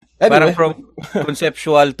Parang from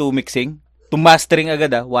conceptual to mixing, to mastering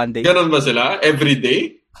agad one day. Ganon ba sila? Every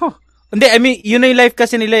day? Hindi, I mean, yun na yung life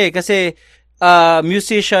kasi nila eh. Kasi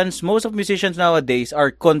most of musicians nowadays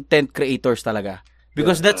are content creators talaga.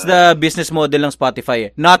 Because that's the business model ng Spotify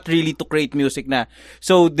eh. Not really to create music na.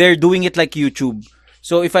 So, they're doing it like YouTube.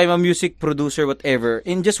 So, if I'm a music producer, whatever,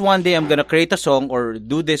 in just one day, I'm gonna create a song or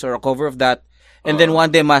do this or a cover of that. And then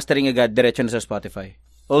one day, mastering agad, diretso na sa Spotify.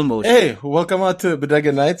 Almost. Hey, welcome out to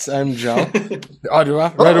Bodega Nights. I'm Jao.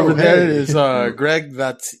 Right over there is Greg.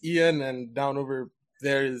 That's Ian. And down over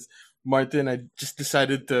there is Martin. I just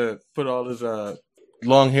decided to put all his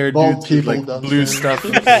long-haired dudes with like blue stuff.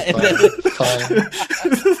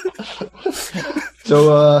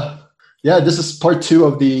 So, this is part 2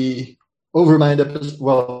 of the Overmind episode.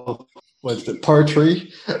 Well, what's it? Part 3,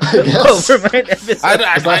 I guess. Overmind episode.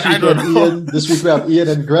 I don't know. Ian, this week we have Ian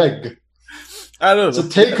and Greg. I don't know. It's a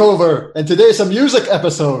takeover, and today is a music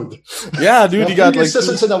episode. Yeah, dude, you got like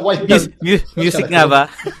assistants in a white music nga ba?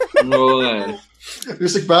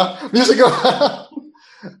 Music ba? Music ba?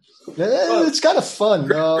 It's kind of fun.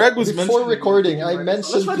 Greg was before recording, I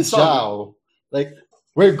mentioned to Zhao, like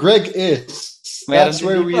where Greg is. That's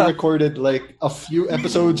where we recorded like a few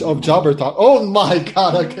episodes of Jobber Talk. Oh my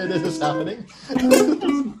god! Okay, this is happening.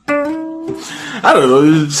 I don't know.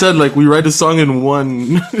 It said like we write a song in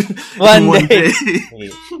one day.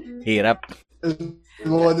 Hirap.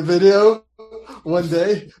 One video, one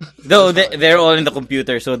day. Though they're all in the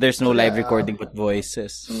computer, so there's no live recording but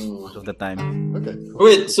voices most of the time. Okay.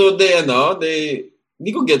 Wait, so hindi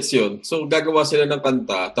ko gets yun. So gagawa sila ng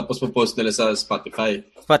kanta, tapos po-post nila sa Spotify.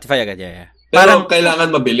 Spotify agad, yeah. Pero kailangan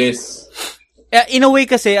mabilis. In a way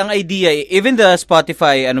kasi, ang idea, even the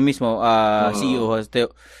Spotify, CEO has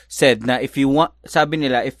said na if you want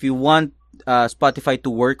Spotify to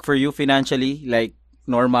work for you financially, like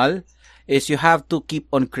normal, is you have to keep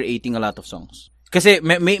on creating a lot of songs. Kasi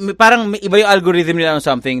parang may iba yung algorithm nila on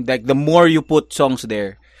something, like the more you put songs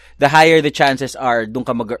there, the higher the chances are doon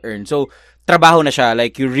ka mag-earn. So, trabaho na siya.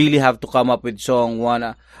 Like, you really have to come up with song,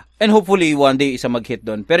 and hopefully one day isa mag-hit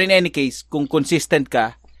doon. Pero in any case, kung consistent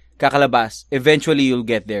ka, kakalabas, eventually you'll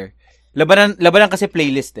get there. Labanan kasi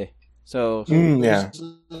playlist eh. So, yeah.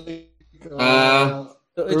 So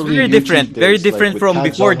it's very different. Very different like from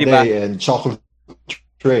before, di ba? And Chocolate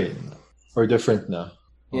Train are different now.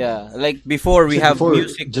 Yeah, like before we have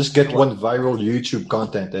music. Just get one viral YouTube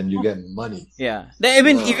content and you get money. Yeah.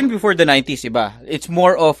 Even before the 90s, iba. It's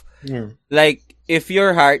more of like if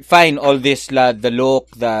you're fine all this the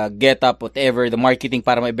look, the get up, whatever, the marketing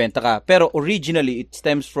para maibenta ka. Pero originally it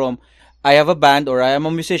stems from I have a band or I am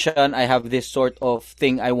a musician, I have this sort of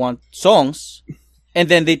thing, I want songs. And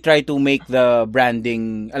then they try to make the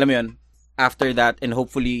branding, alam mo yun, after that, and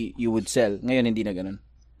hopefully you would sell. Ngayon, hindi na ganun.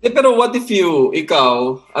 Pero what if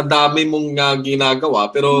ikaw, ang dami mong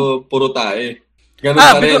ginagawa, pero puro tae? Ganun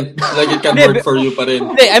pa rin. Like it can work for you pa rin.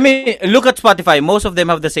 I mean, look at Spotify. Most of them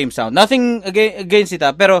have the same sound. Nothing against it,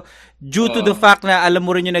 pero due to the fact na alam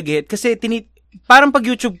mo rin yung nag-hit, kasi parang pag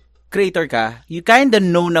YouTube creator ka, you kinda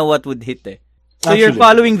know na what would hit eh. So actually, you're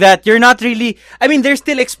following that. You're not really, I mean, they're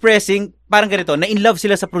still expressing, parang ganito, na in love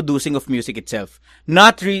sila sa producing of music itself.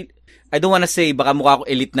 Not really, I don't wanna say, baka mukha ako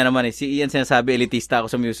elite na naman eh. Si Ian sinasabi, elitista ako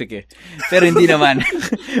sa music eh. Pero hindi naman.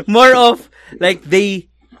 More of, like,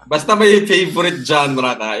 basta may favorite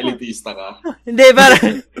genre ka, elitista ka. Hindi,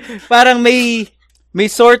 parang may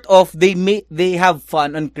sort of, they have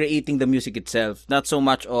fun on creating the music itself. Not so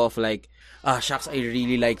much of like, shucks, I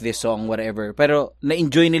really like this song, whatever. Pero,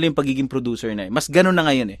 na-enjoy nila yung pagiging producer na eh. Mas ganun na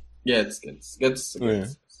ngayon eh. Gets. Yeah.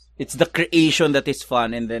 It's the creation that is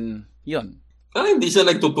fun and then, yun. Hindi siya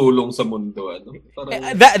nagtutulong sa mundo. Ano?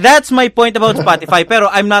 That's my point about Spotify. Pero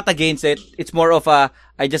I'm not against it. It's more of I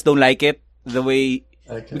just don't like it. The way,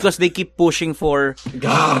 because they keep pushing for...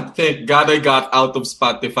 God, thank God I got out of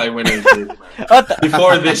Spotify when I did, man.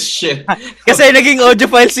 Before this shit. Kasi naging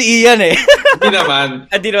audiophile si Ian eh. Hindi naman.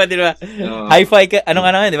 Di ba? Hi-fi ka, ano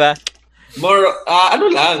nga naman, di ba? More,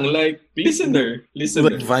 like, listener.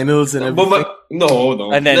 Like vinyls and everything?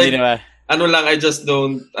 No. And then, like, di ba? I just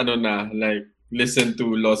don't, like, listen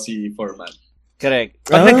to lossy format. Correct.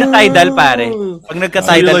 Pag nagka-tidal, pare. Pag nagka-tidal,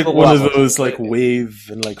 so you're like one of those, like, wave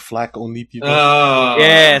and, like, FLAC-only people?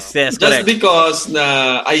 Yes, just correct. Just because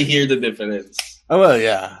I hear the difference. Oh, well,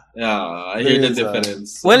 yeah. Yeah, I hear the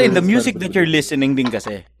difference. Well, in the music that you're listening din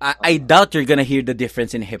kasi, I doubt you're gonna hear the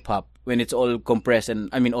difference in hip-hop when it's all compressed and,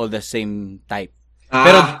 I mean, all the same type.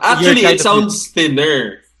 Pero actually, it sounds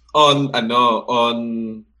thinner on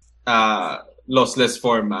lossless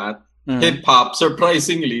format. Hip-hop,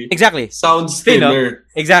 surprisingly, exactly, sounds thinner.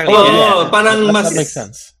 Exactly. Oh, parang mas... That makes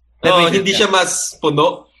sense. Hindi siya mas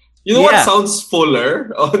puno. You know Yeah. what sounds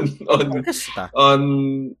fuller on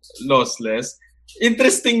Lossless?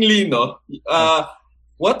 Interestingly, no,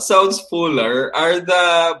 what sounds fuller are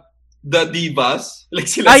the divas, like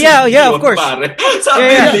sila yeah, of course. pare.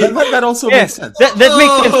 That also Yeah, makes sense. that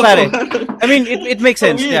makes sense, pare. I mean, it makes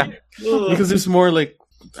sense, yeah. Because there's more like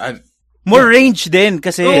More range din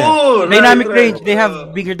kasi dynamic right. range. They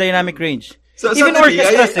have bigger dynamic range. So Even suddenly,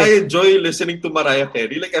 orchestras I enjoy listening to Mariah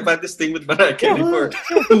Carey. Like, I've had this thing with Mariah Carey for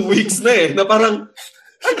 2 weeks na na parang,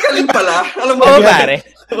 ang galing pala. Alam mo, pare.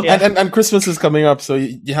 Yeah. And Christmas is coming up, so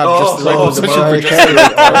you have just the right the position Mariah for Carey.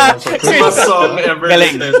 Christmas song ever.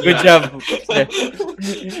 Galing. written. Good job.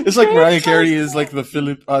 It's like Mariah Carey is like the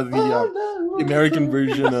American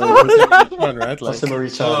version of one, right? Like, Jose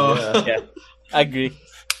Marie-Chan, Yeah. Agree.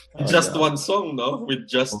 Just one song, no?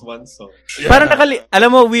 With just one song. Parang alam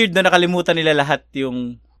mo, weird na nakalimutan nila lahat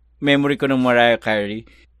yung memory ko ng Mariah Carey.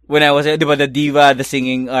 When I was, di ba, the diva, the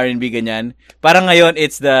singing R&B, ganyan. Parang ngayon,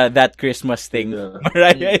 it's that Christmas thing. Yeah.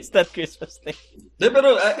 Mariah is that Christmas thing.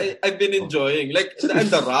 Pero I've been enjoying, like,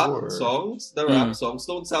 and the rap songs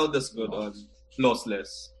don't sound as good on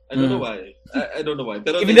Lossless. I don't know why. I don't know why.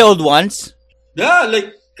 Pero Even the old ones? yeah,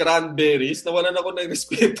 like, Cranberries, nawalan ako ng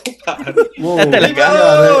respeto pa. Talaga?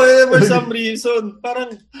 For some reason,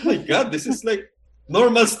 parang, oh my God, this is like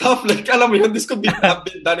normal stuff. Like, alam mo yun, this could have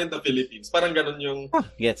been done in the Philippines. Parang ganun yung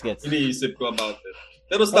Gets. iniisip ko about it.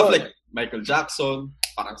 Pero stuff like Michael Jackson,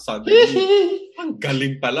 parang suddenly, ang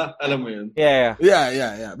galing pala. Alam mo yun? Yeah.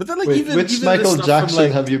 But then, like, Wait, which even Michael the stuff Jackson from,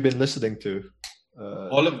 like, have you been listening to?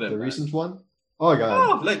 All of them. The recent one? Oh,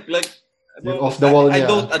 God. Like, Off the wall, I yeah.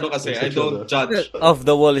 I don't judge. Off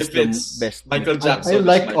the Wall is If the it's best. Michael I Jackson.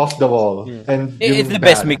 like is Off the Wall. And It's the Yung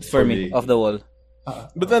best Bad mix for me. Off the Wall.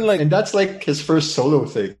 But then, like, and that's like his first solo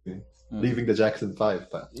thing, leaving the Jackson 5.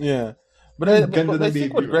 yeah. But I Ganda ng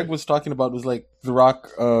think what debut, Greg right? was talking about was like the rock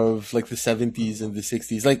of like the 70s and the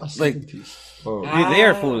 60s, like Oh. They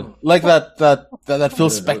are full. like that Phil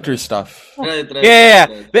Spector stuff. Right. Yeah.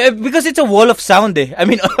 Because it's a wall of sound eh. I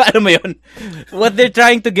mean, alam mo yun? What they're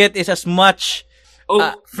trying to get is as much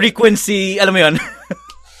frequency, alam mo yun?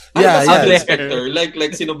 Yeah. Spector.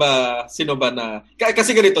 Like sino ba na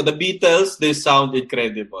kasi ganito, the Beatles, they sound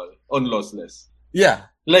incredible on Lossless. Yeah.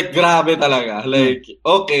 Like grabe talaga. Like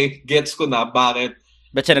okay, gets ko na bakit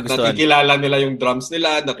Ba't siya nagustuhan? nakikilala nila yung drums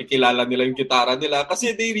nila, nakikilala nila yung gitara nila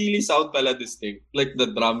kasi they really sound pala distinct. Like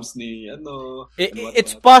the drums ni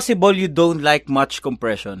It's possible you don't like much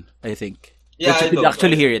compression, I think. Yeah, But I you could don't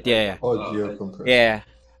actually know. hear it. Yeah. Audio compression. Yeah.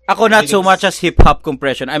 Ako not so much as hip-hop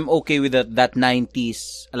compression. I'm okay with that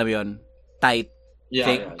 90s, alam mo yun, tight Yeah,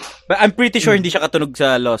 thing. yeah. But I'm pretty sure hindi siya katunog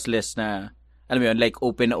sa Lossless na, alam mo yun, like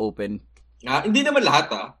open na open. Hindi naman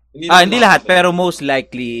lahat Hindi lahat, pero most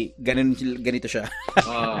likely, ganito siya.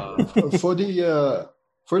 For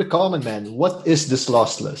the common man, what is this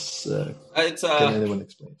lossless? Can anyone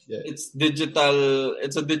explain? Yeah. It's digital.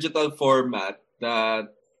 It's a digital format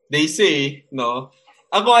that they say, no.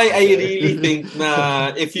 Ako, I really think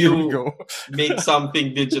na if Here you we go. make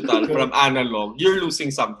something digital from analog, you're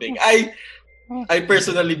losing something. I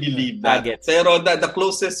personally believe that. Pero the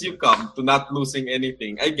closest you come to not losing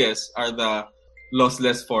anything, I guess, are the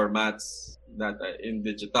lossless formats that are in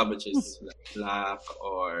digital, which is FLAC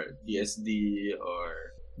or DSD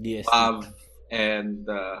or PAV and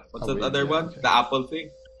what's that other one? The Apple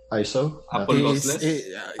thing? ISO? Apple lossless?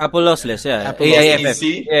 Apple Lossless, yeah. Apple AIFF.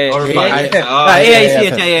 AIC? Yeah, Or AIFF.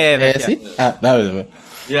 AIC. AIC. That was it.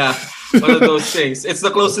 Yeah, one of those things. It's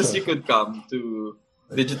the closest you could come to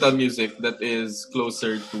digital music that is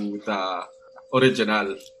closer to the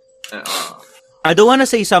original. I don't want to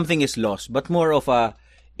say something is lost, but more of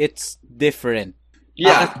it's different.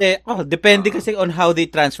 Yeah. Depende kasi on how they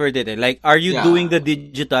transferred it. Like, are you doing the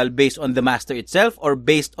digital based on the master itself or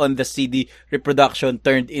based on the CD reproduction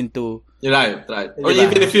turned into... Right. Or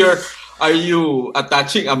even if are you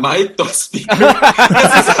attaching a mic to a speaker?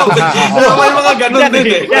 Kasi may mga ganun din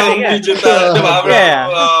eh. Yeah. Digital, di ba?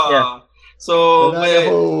 Yeah. So, may,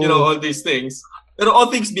 all these things. Pero all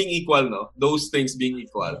things being equal, no? Those things being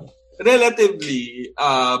equal. Relatively,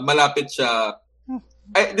 malapit siya.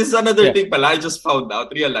 This is another thing pala, I just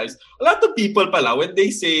realized. A lot of people pala, when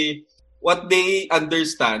they say what they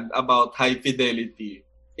understand about high fidelity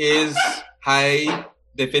is high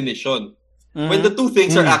definition. Mm-hmm. When the two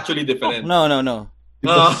things are actually different. No.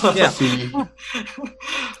 Yeah.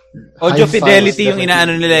 Audio fidelity yung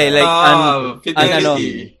inaano nila eh. Like,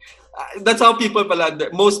 fidelity. That's how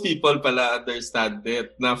most people pala understand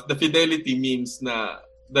it. Now, the fidelity means na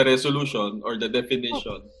the resolution or the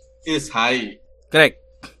definition is high. Correct.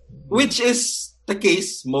 Which is the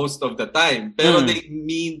case most of the time. Pero they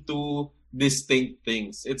mean to distinct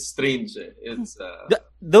things. It's strange. It's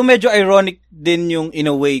Though medyo ironic din yung in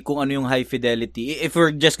a way kung ano yung high fidelity. If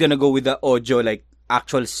we're just gonna go with the audio like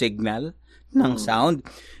actual signal ng sound.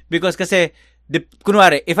 Because kasi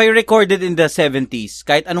kunwari, if I recorded in the 70s,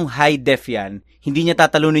 kahit anong high def yan, hindi niya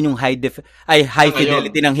tatalunin yung high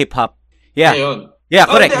fidelity ng hip hop. Yeah. Ngayon. Yeah,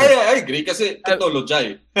 correct. I agree kasi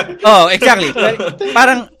technology. Oh, exactly.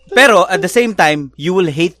 Pero at the same time, you will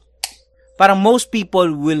hate, parang most people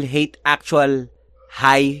will hate actual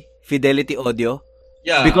high fidelity audio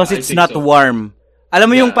because it's not warm. Alam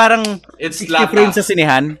mo yung parang it's 60 lata. frames sa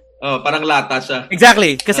sinehan? Oh, parang lata siya.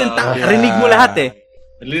 Exactly. Kasi rinig mo lahat eh.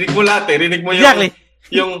 Rinig mo lahat eh. Rinig mo yung... Exactly.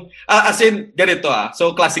 As in, ganito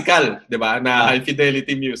So, classical, di ba? Na high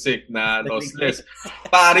fidelity music na lossless.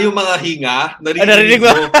 Pare yung mga hinga, narinig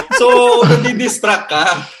mo. So, nadi-distract ka.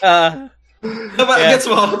 Gets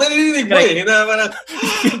mo? Narinig mo eh. Na parang...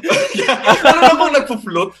 Parang akong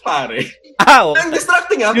nagpo-float, pare. Ang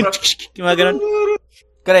distracting Yung mga ganun.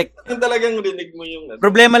 Correct. Ang talagang rinig mo yung...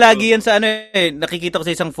 Problema lagi yan sa nakikita ko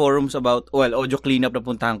sa isang forums about, audio cleanup na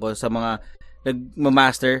puntahan ko sa mga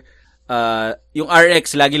nagmamaster. Yung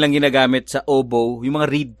RX lagi lang ginagamit sa oboe, yung mga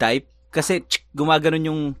reed type kasi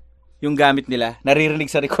gumaganon yung gamit nila, naririnig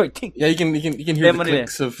sa recording. Yeah, you can hear the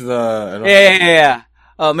clicks of the Yeah.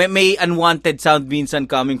 May unwanted sound minsan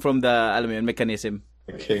coming from the mechanism.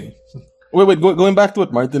 Okay. Wait, going back to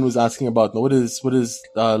what Martin was asking about. What is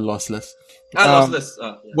lossless? Lossless.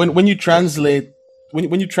 When you translate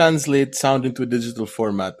sound into a digital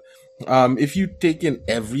format, if you take in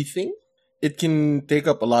everything, it can take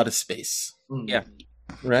up a lot of space. Yeah.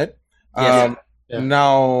 Right? Yeah.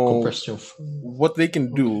 Now, what they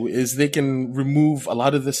can do is they can remove a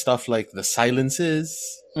lot of the stuff like the silences,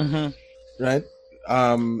 right?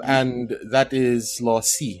 And that is loss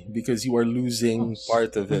C because you are losing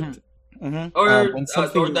part of it. Or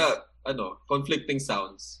conflicting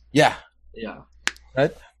sounds. Yeah.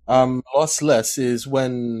 Right? Lossless is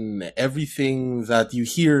when everything that you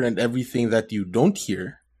hear and everything that you don't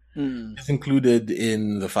hear is included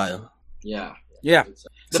in the file. Yeah. The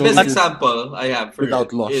So best example I have for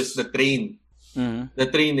without it loss. is the train. The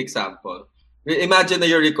train example. Imagine that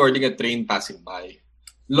you're recording a train passing by.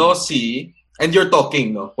 Lossy, and you're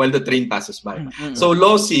talking while the train passes by. So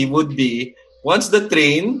lossy would be once the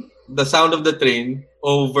sound of the train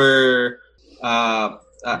over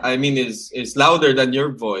is louder than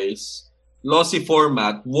your voice, lossy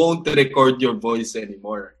format won't record your voice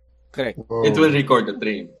anymore. Correct. It will record the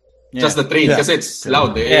train. Just the train kasi it's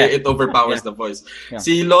loud. It overpowers the voice.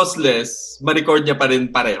 Si lossless, ma-record niya pa rin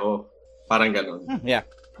pareho. Parang ganun. Yeah.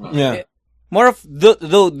 More of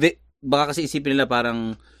though baka kasi isipin nila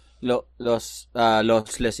parang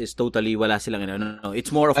lossless is totally wala silang no.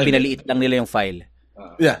 It's more of pinaliit lang nila yung file.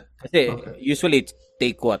 Kasi usually it's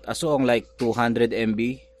take what? A song like 200 MB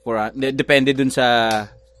for depende dun sa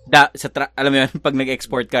alam mo yun pag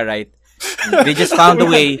nag-export ka, right? They just found a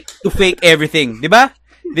way to fake everything, 'di ba?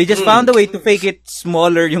 They just found a way to fake it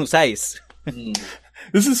smaller yung size.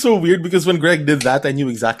 This is so weird because when Greg did that, I knew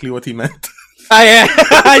exactly what he meant. Yeah.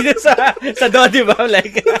 sa do, di ba?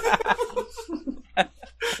 Like,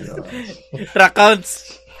 track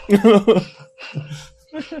counts.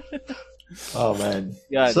 Oh, man.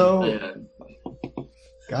 God. So,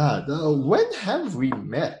 God, when have we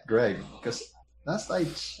met, Greg? Because last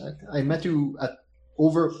night, I met you at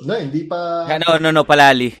hindi pa... No,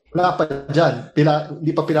 palali. Wala pa dyan.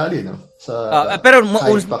 Hindi pa pilali, no? Pero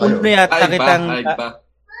una yata kitang...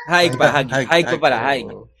 Haig pa pala.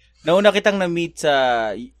 Nauna kitang na-meet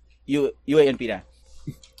sa UANP na.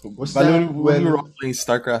 Was that when we were playing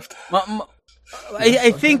StarCraft? I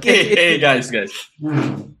think Hey, guys.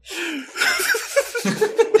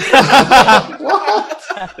 What?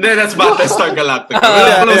 That's Battlestar Galactica.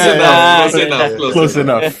 Close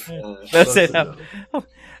enough. That's enough.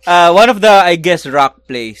 One of the, I guess, rock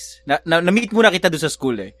plays. Na-meet muna kita doon sa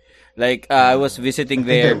school eh. Like, I was visiting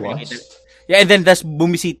there. Yeah, and then das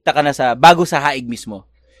bumisita ka na bago sa Haig mismo.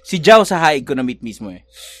 Si Jao sa Haig ko na-meet mismo eh.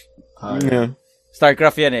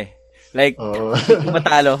 StarCraft yan eh. Like,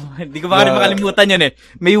 matalo. Hindi ko makalimutan yun eh.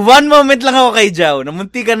 May one moment lang ako kay Jao.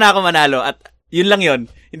 Namuntikan na ako manalo at yun lang yun.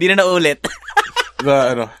 Hindi na naulit.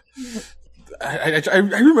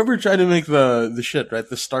 I remember trying to make the shit, right?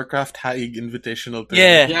 The StarCraft Haig Invitational thing.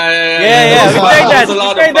 Yeah. We tried that.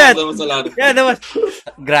 That was a lot. Yeah, that was...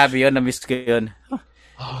 Grabe yun. Na-miss ko yun.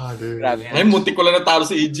 Dude. Grabe. Ay, muntik ko lang natalo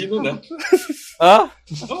si EG nun,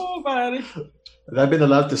 pare. I've been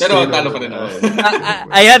allowed to stay. Pero talo pa rin ako.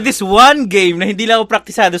 I had this one game na hindi lang ako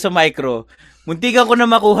praktisado sa micro. Muntikan ko na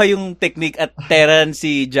makuha yung technique at Terran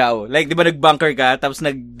si Jao. Like, di ba nag-bunker ka, tapos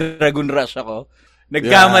nag-Dragon Rush ako?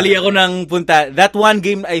 Nagkamali ako ng punta. That one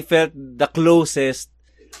game I felt the closest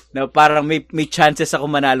na parang may chances ako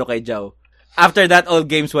manalo kay Jao. After that, all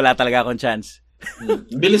games, wala talaga akong chance.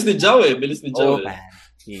 Bilis ni Jao eh.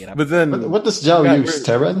 Hirap. But then, what does Jao use?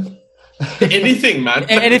 Terran? Anything, man.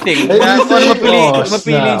 Anything. Anything?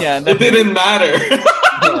 Mapili niya. It didn't matter.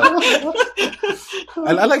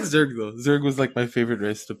 I like Zerg though. Zerg was like my favorite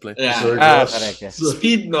race to play. Yeah. Correct. Yeah.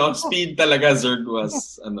 Speed, no? Speed talaga Zerg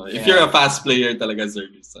was, if you're a fast player talaga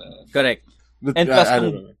Zerg is. Correct. But, And plus, I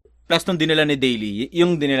don't know. Plus nung dinala ni Daily,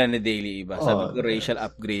 yung dinala ni Daily iba. Sabi ko, racial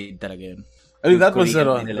upgrade talaga yun. I mean, that was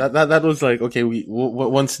that was like, okay,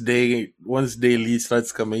 once day Lee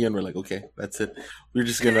starts coming in, we're like, okay, that's it. We're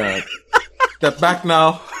just gonna step back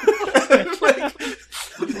now.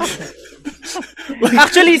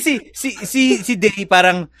 Actually, si Day,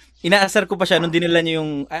 parang inaasar ko pa siya nung dinala niya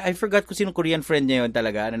yung, I forgot kung sino Korean friend niya yun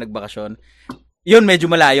talaga na nagbakasyon. Yun, medyo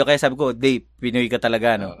malayo, kaya sabi ko, Day, Pinoy ka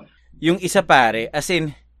talaga, no? Yung isa as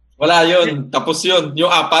in, wala yun. Tapos yun.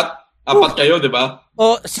 Yung apat kayo, di ba?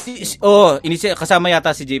 Kasama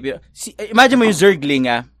yata si JP. Imagine mo yung Zergling,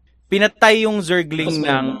 pinatay yung Zergling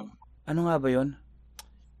ng, ano nga ba yun?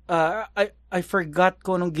 I forgot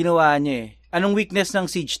ko nung ginawa niya eh. Anong weakness ng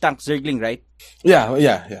siege tank? Zergling, right? Yeah.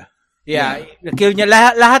 Kill niya.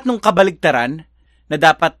 Lahat ng kabaligtaran na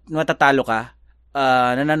dapat matatalo ka,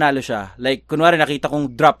 nananalo siya. Like, kunwari nakita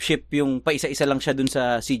kong dropship yung paisa-isa lang siya dun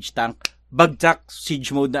sa siege tank. Bagsak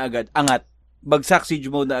siege mode na agad. Angat. Bagsak siege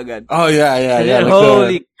mode na agad. Oh, yeah. Like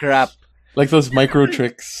holy crap. Like those micro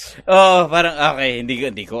tricks. Oh, parang, okay.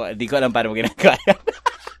 Hindi ko alam paano mo ginagawa.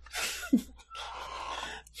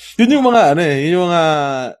 Yun yung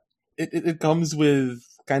mga, it comes with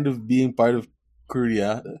kind of being part of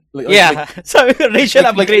Korea. Sabi ko, racial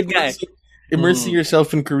upgrade nga immersing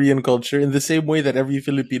yourself in Korean culture in the same way that every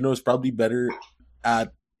Filipino is probably better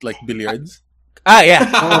at, like, billiards. Yeah.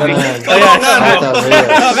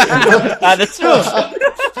 That's true.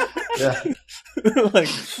 Yeah. Like,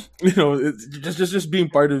 just being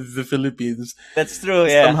part of the Philippines. That's true,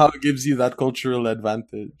 yeah. Somehow gives you that cultural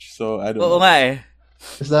advantage. So, I don't know. Oo nga eh.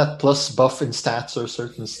 Is that plus buff in stats or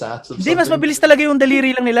certain stats? Hindi, mas mabilis talaga yung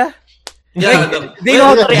daliri lang nila. Yeah, they know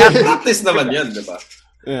how to react. Practice naman yan, di ba?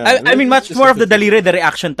 Yeah, I mean, much more of the daliri, the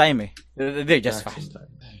reaction time eh. They're just fast.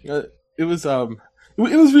 It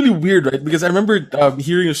was really weird, right? Because I remember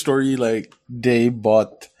hearing a story like Day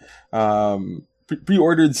bought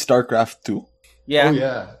pre-ordered StarCraft 2. Yeah. Oh,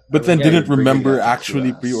 yeah. But then didn't remember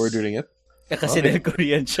actually pre-ordering it. Kasi dahil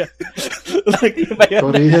Korean siya.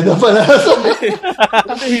 Korean na pala.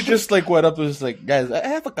 He just like went up and was like, guys, I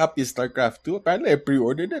have a copy of StarCraft 2. Apparently I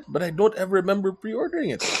pre-ordered it, but I don't ever remember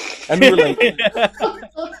pre-ordering it. And we were like,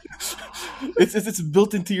 it's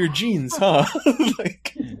built into your genes, huh?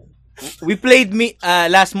 Like, we played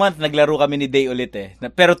last month, naglaro kami ni Day ulit eh.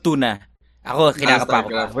 Pero 2 na. Ako, kinakapa ko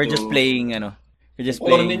pa. We're just playing, We're just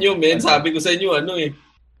playing. Ninyo, men, sabi ko sa inyo,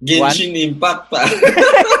 Genshin Impact pa.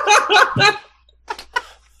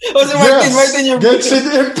 Si Martin, yung Genshin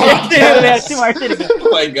Impact. Si Martin. Oh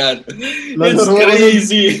my God. It's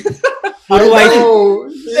crazy. Hey,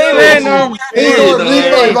 leave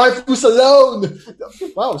my rifles alone.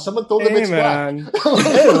 Wow, someone told him it's black.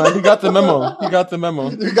 Hey, man, you got the memo. You got the memo.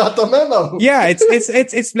 Yeah,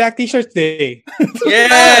 it's Black T-shirt Day.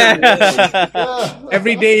 Yeah.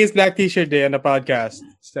 Every day is Black T-shirt Day on the podcast.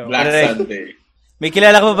 So Black Sunday. May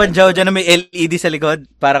kilala ko ba Joe dyan na may LED sa likod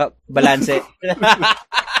para balanse?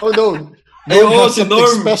 Oh no. Norm has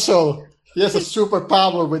something special. He has a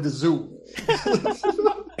superpower with the zoom.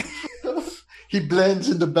 He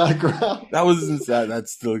blends in the background. That wasn't sad.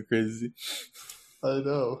 That's still crazy. I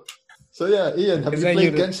know. So yeah, Ian, have you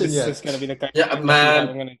played Genshin yet? Yeah,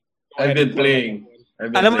 man. I've been playing.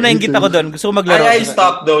 Alam mo na yung ako doon. Gusto ko maglaro. I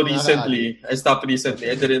stopped though recently. I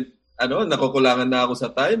didn't, nakukulangan na ako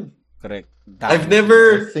sa time. Correct. I've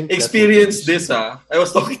never experienced this, I was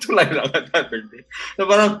talking to Laila the other day. So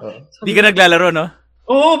parang, hindi ka naglalaro, no?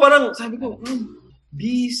 Oo, parang, sabi ko,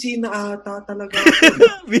 busy na ata talaga.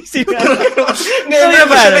 Busy na. Ngayon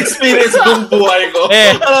ba? Experience kong buhay ko.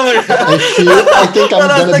 I think I'm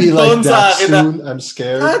gonna be like that soon. I'm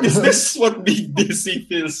scared. Is this what being busy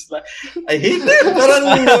feels like? I hate it. Parang,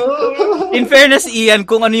 In fairness, Ian,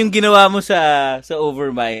 kung ano yung ginawa mo sa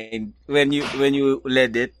Overmind when you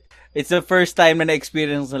led it, it's the first time na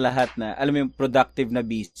na-experience na lahat na, alam mo yung productive na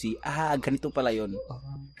busy. Ganito pala yun.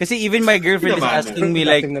 Kasi even my girlfriend is asking me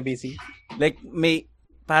like may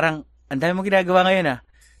parang, ang dami mo ginagawa ngayon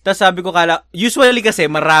Tapos sabi ko usually kasi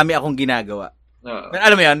marami akong ginagawa.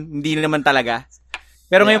 Alam mo yun, hindi naman talaga.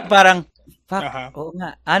 Pero ngayon parang, oo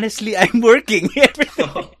nga, honestly, I'm working.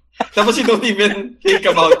 Tapos you don't even think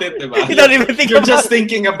about it, diba? You don't even think You're about just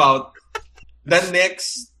thinking about the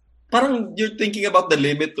next, parang you're thinking about the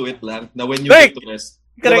limit to it lang, na when you Correct. get to rest.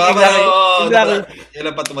 Correct, Diba? exactly. Exactly.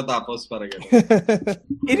 Kailan pa tumatapos, parang gano'n.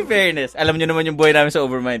 In fairness, alam nyo naman yung buhay namin sa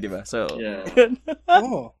Overmind, di ba? So, Yeah.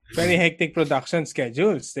 Very hectic production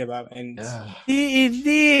schedules, diba? And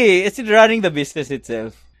Hindi. It's running the business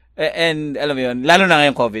itself. And alam mo yun, lalo na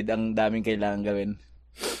ngayong COVID, ang daming kailangan gawin.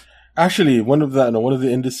 Actually, one of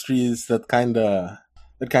the industries that kinda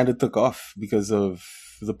took off because of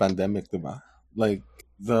the pandemic, diba? Like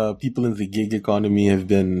the people in the gig economy have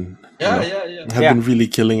been been really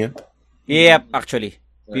killing it. Yep, actually.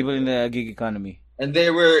 People in the gig economy. And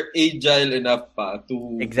they were agile enough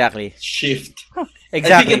to Exactly. shift.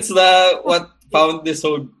 Exactly. I think it's what found this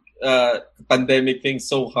whole pandemic thing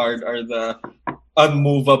so hard are the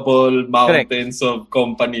unmovable mountains of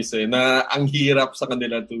companies na ang hirap sa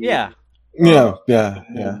kanila to. Yeah.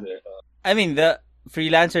 I mean, the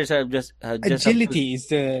freelancers are just agility is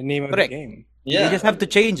the name of the game. Yeah. You just have to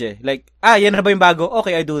change Like, yan na ba yung bago?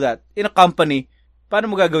 Okay, I do that. In a company, paano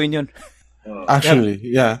mo gagawin yun? Actually,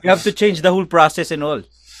 You have to change the whole process and all.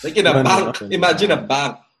 Like in a bank. Imagine a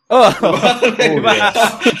bank.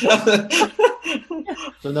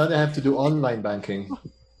 So now they have to do online banking.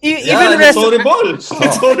 Even it's horrible.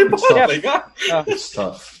 It's horrible. Oh my God. It's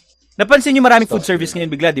tough. Napansin nyo maraming food service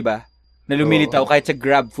ngayon bigla, di ba? Na lumilitaw kahit sa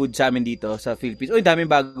Grab food sa amin dito sa Philippines. Uy, daming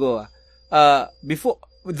bago. Before,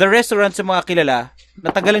 the restaurants sa mga kilala,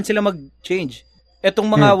 natagalan sila mag-change. Etong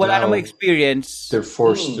mga wala namang experience, they're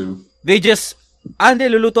forced to. They just, hindi,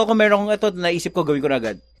 luluto ako, meron akong ito, naisip ko, gawin ko na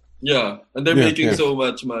agad. Yeah, and they're making so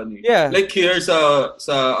much money. Yeah. Like here sa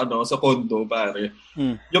condo, pare.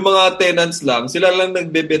 Yung mga tenants lang, sila lang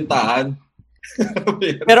nagbebentahan.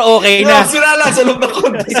 Pero okay na. Sila lang sa loob ng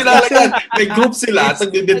condo. Sila lang. May group sila,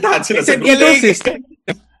 nagbebentahan sila sa ecosystem.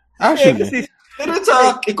 Actually. Pero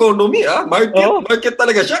sa economy, market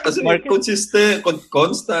talaga siya kasi consistent,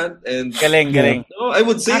 constant, and galing. I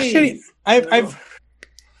would say actually, I've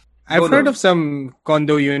heard of some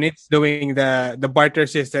condo units doing the barter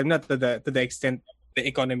system, not to the extent the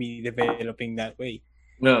economy developing that way.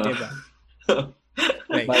 No.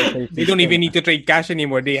 Like, they don't even need to trade cash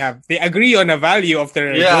anymore. They agree on a value of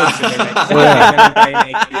their goods.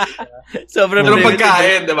 Sobrang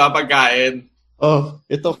pagkain, diba? Pagkain. Oh,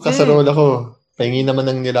 ito kasarola ko. Pahingi naman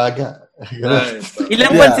ng nilaga.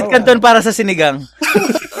 Ilang pansit canton para sa sinigang?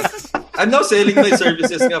 I'm now selling my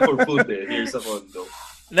services nga for food here sa condo.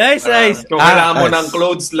 Nice. Kung kailangan mo ng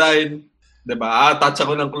clothesline, diba? Touch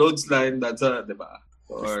ako ng clothesline, that's diba?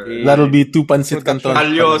 Or that'll be 2 pansit canton.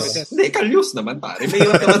 Kalyos. Hindi, kalyos naman, pare.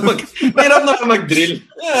 Mahirap naman mag-drill.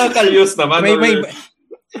 Kalyos naman.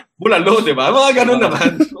 Bulalo, diba? Mga ganun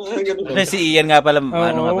naman. Kasi si Ian nga pala,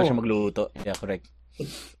 ano nga pa siya magluto. Yeah, correct.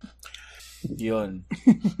 Yun.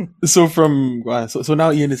 So now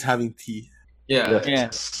Ian is having tea. Yeah.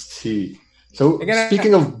 Tea. So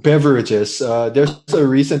speaking of beverages, there's a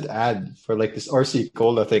recent ad for like this RC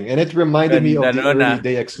Cola thing, and it reminded me of the early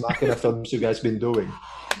day Ex Machina films you guys been doing.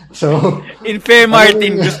 So in Fair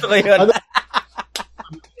Martin, gusto ko yun.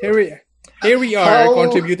 Here we are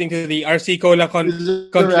contributing to the RC Cola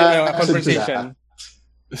conversation.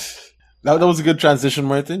 That was a good transition,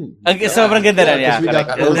 Martin. Sobrang ganda na niya.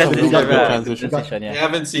 I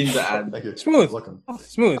haven't seen the ad. Smooth.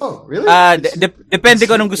 Oh, really? Depende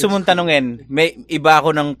ko anong gusto mong tanungin. May iba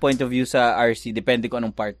ako ng point of view sa RC. Depende ko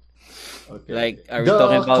anong part. Okay. Like, are we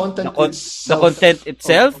talking about the content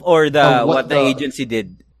itself or what the agency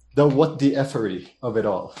did? What the effery of it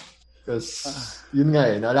all. Because, yun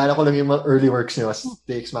nga naalala ko lang yung mga early works niyo as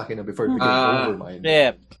Ex Machina before it became Overmind.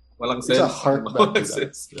 Yeah. Walang sense. It's a heartback to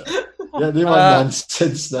that. Yeah, di ba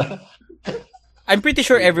nonsense na. I'm pretty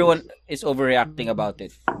sure everyone is overreacting about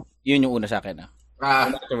it. Yun yung una sa akin.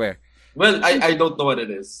 Well, I don't know what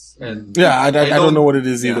it is. And I don't know what it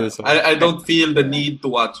is either. So. I don't feel the need to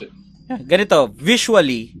watch it. Ganito,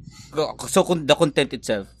 visually, so the content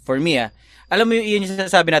itself, for me, alam mo yun yung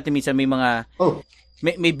sinasabi natin minsan may mga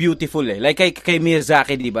may beautiful like kay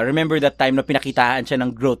Miyazaki, di ba? Remember that time na pinakitaan siya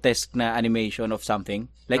ng grotesque na animation of something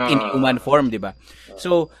like in human form, di ba?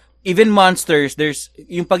 So even monsters, there's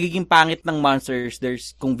yung pagiging pangit ng monsters,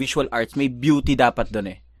 there's kung visual arts, may beauty dapat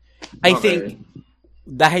doon I think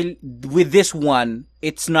dahil with this one,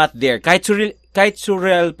 it's not there. Kahit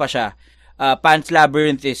surreal pa siya. Pan's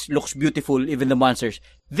Labyrinth looks beautiful, even the monsters.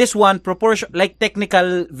 This one, like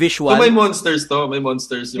technical visual. So may monsters to? May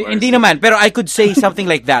monsters yung Hindi naman, pero I could say something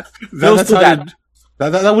like that.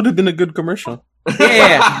 That would have been a good commercial.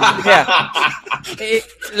 Yeah.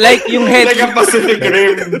 Like yung head. Like a Pacific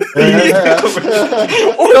Rim.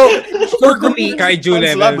 So to me, Kaiju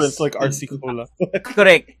levels. It's like RC Cola.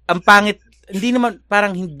 correct. Ang pangit, hindi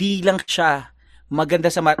lang siya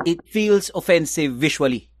maganda sa it feels offensive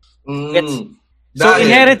visually. So,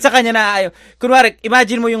 inherent sa kanya na ayaw. Kunwari,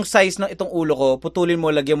 imagine mo yung size ng itong ulo ko, putulin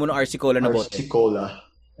mo, lagyan mo ng RC Cola na bote. RC Cola.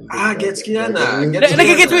 Gets ko yan ah.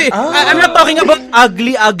 Nagigets mo I'm not talking about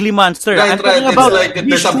ugly monster. Right, I'm talking right. about It's like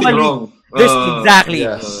there's something wrong. Exactly.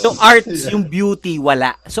 Yes. So, arts, yung beauty,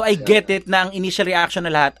 wala. So, I get it na ang initial reaction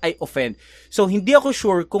na lahat ay offend. So, hindi ako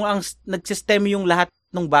sure kung ang nagsistem yung lahat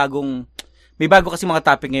ng may bago kasi mga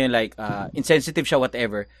topic ngayon like insensitive siya,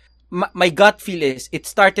 whatever. My gut feel is, it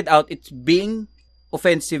started out, it's being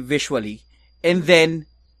offensive visually, and then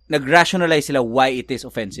nag-rationalize sila why it is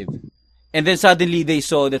offensive. And then suddenly they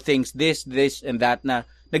saw the things, this, and that, na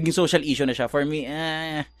naging social issue na siya. For me,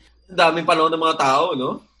 daming panahon ng mga tao,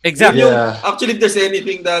 no? Exactly. Yeah. Actually, if there's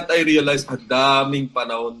anything that I realized, daming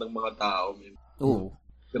panahon ng mga tao. Oh.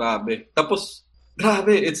 Grabe. Tapos,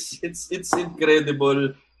 grabe, it's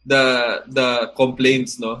incredible the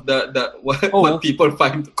complaints, no? What people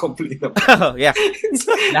find to complain about. Yeah.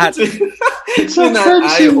 It's so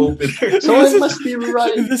eye-opener. So I must be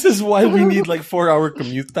right. This is why we need like 4-hour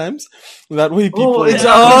commute times. That way people...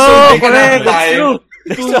 Exactly. So they can have correct. That's true.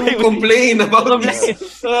 time to complain about this.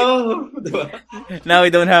 Diba? Now we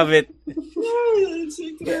don't have it. It's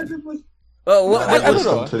incredible. I don't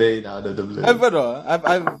know. Complain out of the blue.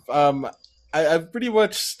 I've pretty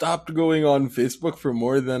much stopped going on Facebook for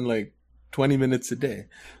more than like 20 minutes a day.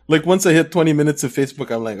 Like once I hit 20 minutes of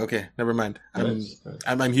Facebook, I'm like, okay, never mind.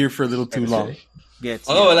 I'm here for a little too long.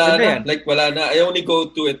 Wala na. Like wala na. I only go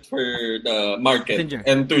to it for the market Messenger.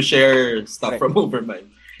 And to share stuff from Overmind.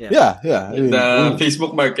 Yeah. The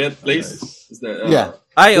Facebook marketplace. Is that, yeah.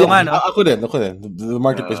 Ako din. The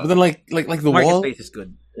marketplace. But then like the marketplace wall. Marketplace is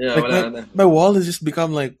good. Yeah, like my wall has just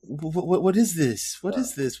become like, what is this? What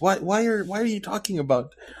is this? Why are you talking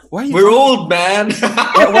about? We're old, man.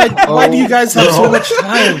 Why do you guys have so much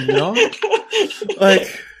time? You know, like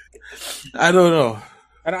I don't know.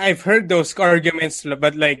 And I've heard those arguments,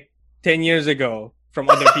 but like 10 years ago from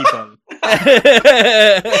other people.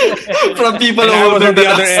 From people older than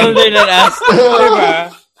us.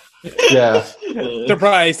 Yeah.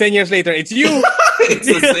 Surprise! 10 years later, it's you. It's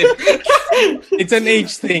the same. It's an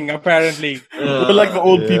age thing, apparently. We're like the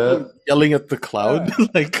old people yelling at the cloud.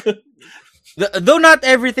 Like, though not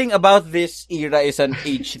everything about this era is an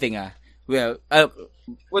age thing. Well,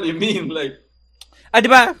 what do you mean? Like,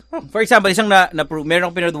 diba? For example, isang meron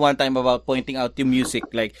akong pinanood one time about pointing out yung music.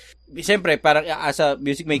 Like, siyempre, parang as a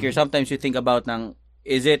music maker, sometimes you think about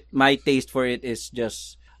is it my taste for it is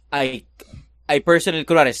just, I personally,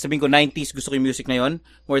 kunwari, sabihin ko 90s gusto ko yung music na yon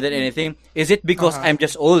more than anything. Is it because I'm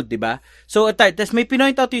just old, diba? So, tas may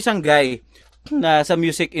pinoint out yung isang guy na sa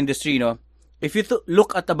music industry, no? If you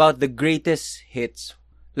look at about the greatest hits,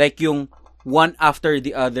 like yung one after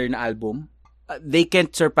the other na album, they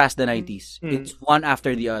can't surpass the 90s. It's one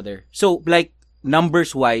after the other. So, like,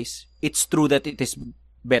 numbers-wise, it's true that it is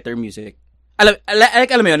better music.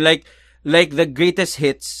 Alam mo yun, like the greatest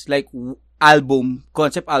hits, like,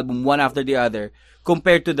 concept album, one after the other,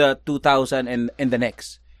 compared to the 2000 and the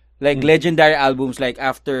next. Like, legendary albums, like,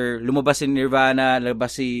 after lumabas si Nirvana,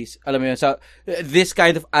 lumabas alam mo yun, so, this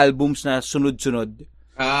kind of albums na sunod-sunod.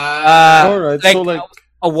 Alright, like, so like,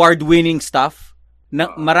 award-winning stuff,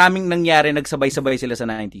 maraming nangyari, nagsabay-sabay sila sa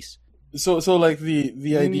 90s. So like,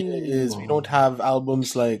 the idea is we don't have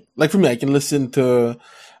albums like for me, I can listen to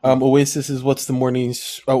Oasis is What's the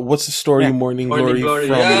Story, Morning Glory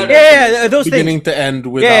from those beginning things. To end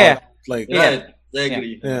without right, I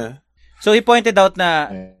agree. Yeah. So he pointed out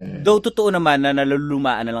na though totoo naman na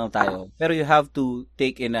nalulumaan na lang tayo, pero you have to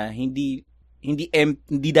take in hindi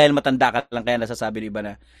dahil matanda ka lang kaya nasasabi ng iba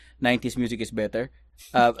na 90s music is better.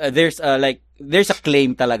 There's a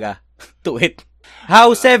claim talaga to it.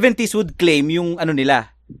 How 70s would claim yung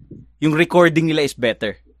yung recording nila is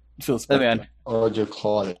better. Feels better. Audio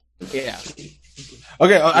quality. Yeah.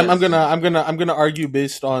 Okay, I'm gonna argue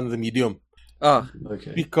based on the medium. Oh,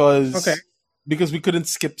 okay. Because we couldn't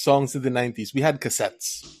skip songs in the 90s. We had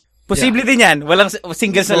cassettes. Posible din yan. Walang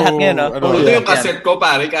singles na lahat ngayon, no? Ito yung cassette ko,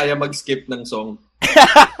 pare, kaya mag-skip ng song.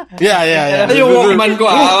 Yeah. Ito yung Walkman ko,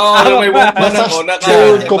 may Walkman ako.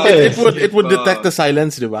 It would detect the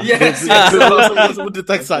silence, diba? Yes. It would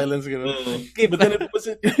detect silence. But then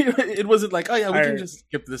it wasn't like, we can just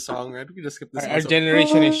skip this song, right? We can just skip this song. Our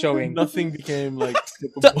generation is showing. Nothing became like So,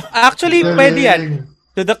 skippable. actually, pwede yan.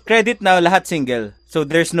 To the credit now, lahat single. So,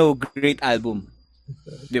 there's no great album.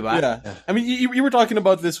 Diba? Yeah. I mean, you were talking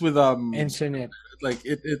about this with Internet. like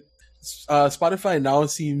Spotify now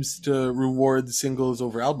seems to reward singles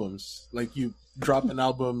over albums. Like you drop an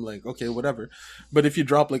album, like okay, whatever. But if you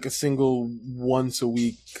drop like a single once a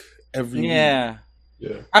week, every week, Yeah.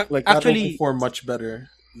 like Actually, that'll perform much better.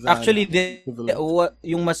 Actually,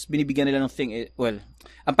 yung mas binibigyan nila ng thing, well,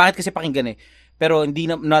 ang pangit kasi pakinggan eh. Pero hindi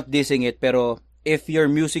not dissing it, pero if your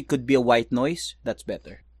music could be a white noise, that's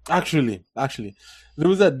better. Actually, there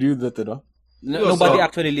was that dude that nobody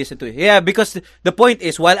actually listened to it. Yeah, because the point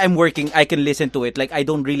is, while I'm working, I can listen to it. Like, I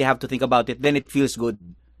don't really have to think about it. Then it feels good.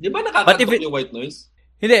 Di ba nakakatok yung white noise?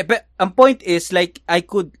 Hindi, but ang point is, like,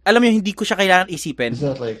 alam mo, hindi ko siya kailangan isipin. Is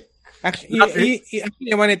that like... Actually,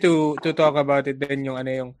 I wanted to talk about it then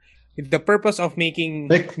the purpose of making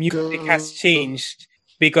music has changed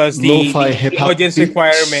because the audience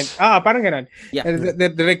requirement parang ganun. Yeah.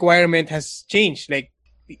 The requirement has changed. Like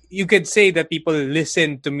you could say that people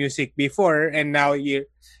listened to music before and now you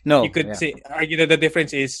could argue that the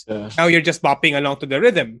difference is now you're just bopping along to the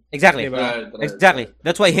rhythm. Exactly. Right. Exactly.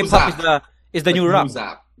 That's why hip hop is the new rock.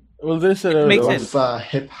 Well, there's makes sense.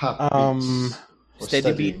 Hip hop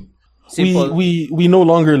steady beat. We no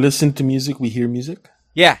longer listen to music, we hear music.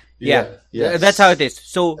 Yeah. Yes. That's how it is.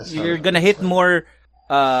 So you're gonna hit more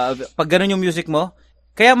pag ganun yung music mo.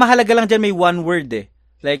 Kaya mahalaga lang dyan may one word eh.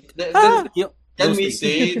 Like can we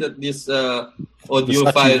say that this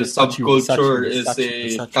audiophile subculture is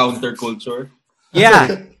a counterculture?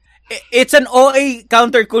 Yeah. It's an OA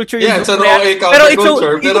counterculture. Yeah, it's an OA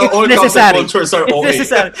counterculture. Pero all countercultures are OA. It's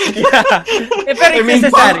necessary. Yeah. Pero it's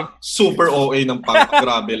necessary. Super OA ng punk.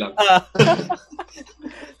 Grabe lang.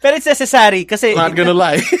 Pero it's necessary kasi... Not gonna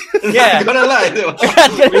lie. Yeah. Not gonna lie.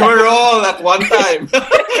 We were all at one time.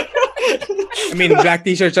 I mean, black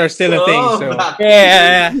t-shirts are still a thing. So.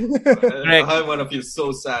 Yeah. I want to feel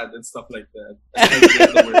so sad and stuff like that.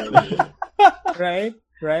 Right.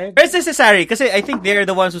 But it's necessary kasi I think they're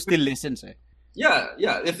the ones who still listens eh.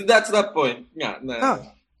 Yeah. If that's that point,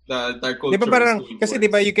 the culture diba parang, kasi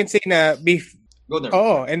diba you can say na beef. Go there.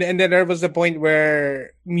 Oh, and then there was a point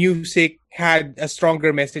where music had a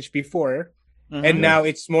stronger message before, and now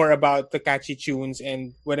it's more about the catchy tunes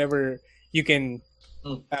and whatever you can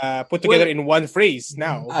put together in one phrase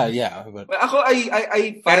now. Yeah. But Ako,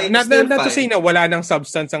 I find not to say na wala ng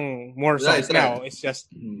substance ang more songs now. It's just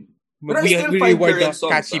we reward the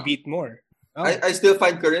catchy beat more. Oh. I still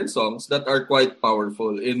find current songs that are quite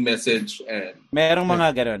powerful in message and merong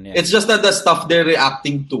mga ganon. Yeah. It's just that the stuff they're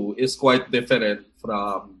reacting to is quite different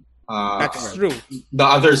from that's true. The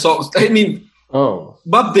other songs. I mean,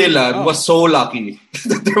 Bob Dylan was so lucky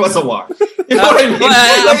that there was a war. You know what I mean?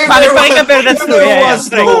 There was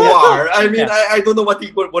no war. I mean, I don't know what he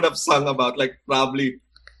would have sung about. Like probably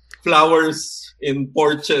flowers in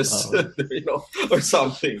porches, or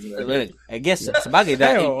something. Right? Well, I guess sabagay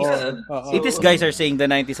that 80s guys are saying the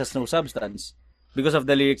 90s has no substance because of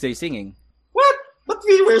the lyrics they're singing. What? But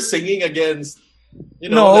we were singing against,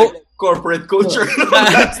 like corporate culture.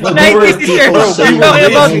 That's the 90s is talking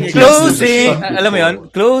about closing. Alam mo yun?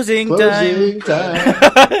 Closing time.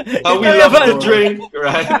 How we love to drink,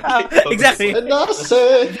 right? Exactly.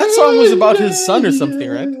 That song was about his son or something,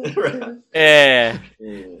 right? Yeah.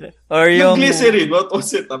 Or yung Glycerin, what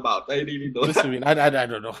was it about? I really don't. Glycerin, I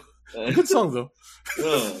don't know. Good song though.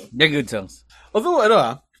 They're good songs. Although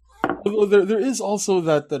there is also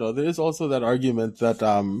that argument that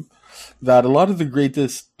that a lot of the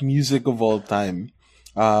greatest music of all time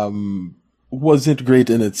wasn't great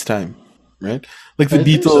in its time, right? Like the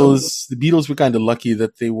Beatles were kind of lucky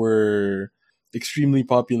that they were extremely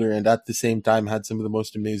popular and at the same time had some of the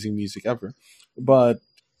most amazing music ever. But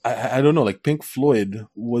I don't know, like Pink Floyd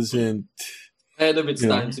wasn't ahead of its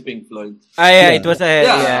time to Pink Floyd. It was ahead.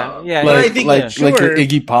 Yeah. Like, I think like your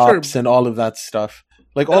Iggy Pops and all of that stuff.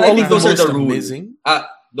 Like all I think of those are the amazing.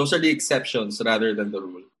 Those are the exceptions rather than the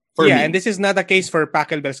rule. Me. And this is not a case for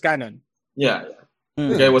Pachelbel's Canon. Yeah.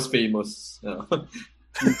 The guy was famous.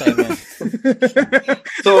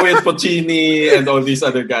 So with Puccini and all these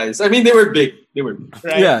other guys, I mean, they were big.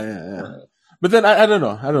 Right? Yeah. But then I don't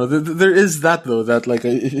know. There is that though. That like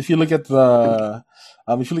if you look at the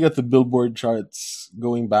Billboard charts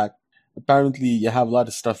going back, apparently you have a lot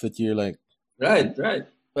of stuff that you're like. Right.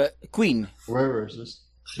 But Queen. Where is this?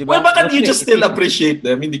 Diba? Well, bakit you just still appreciate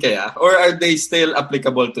them? Hindi kaya? Or are they still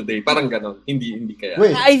applicable today? Parang ganon. Hindi kaya.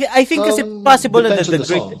 Wait, I think kasi possible that the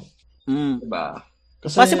great... Diba?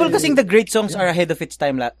 Possible kasing the great songs are ahead of its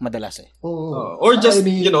time madalas eh. Or just,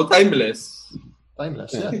 timeless.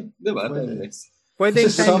 Timeless, yeah. Diba? Timeless. Pwede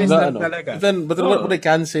timeless na talaga. But then what I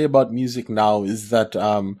can say about music now is that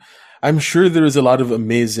I'm sure there is a lot of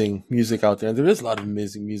amazing music out there. And there is a lot of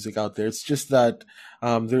amazing music out there. It's just that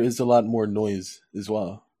there is a lot more noise as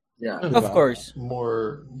well. Yeah, of course.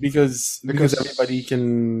 More because everybody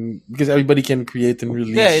can create and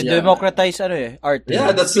release. Yeah, democratize art.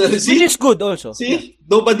 Yeah, that's which is good also. See,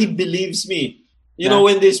 nobody believes me. You know,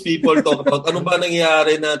 when these people talk about ano ba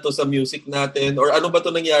nangyayari na to sa music natin, or ano ba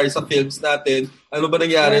to nangyayari sa films natin, ano ba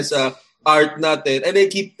nangyayari sa art natin, and I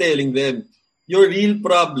keep telling them, your real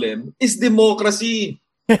problem is democracy.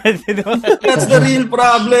 That's the real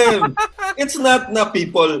problem. It's not na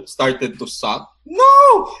people started to suck.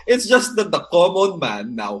 No! It's just that the common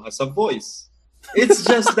man now has a voice. It's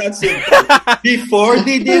just that simple. Before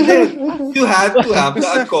they did it, you had to have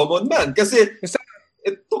the uncommon man. Kasi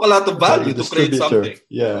it took a lot of value to create something.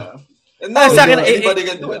 Yeah. And now anybody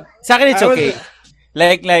can do it. Sa akin, it's okay.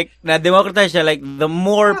 Like, na-democratize siya. Like, the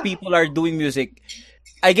more people are doing music,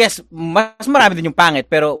 I guess, mas marami din yung pangit,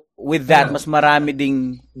 pero with that, mas marami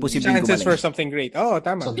ding posibleng gumaling. Chances for something great. Oh,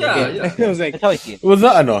 tama. Yeah. I was like, that's how I see it. Well,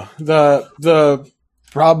 the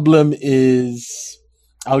problem is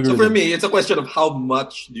algorithm. So for me, it's a question of how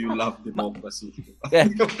much do you love democracy. Yeah.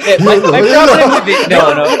 My problem with it,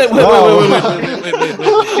 wait.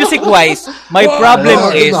 Music-wise, my problem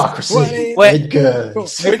is my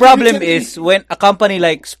problem is when a company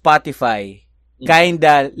like Spotify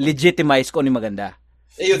kinda legitimize kung ano yung maganda.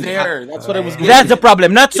 That's what I was. That's the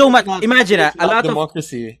problem. Not so much. Imagine a lot of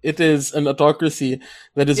democracy. It is an autocracy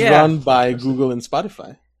that is run by Google and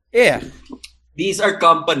Spotify. Yeah. These are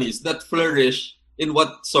companies that flourish in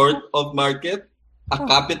what sort of market? A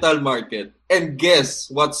capital market. And guess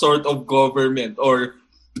what sort of government or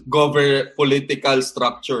political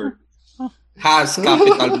structure has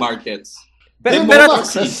capital markets? Pero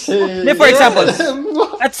for example,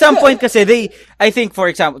 at some point kasi I think for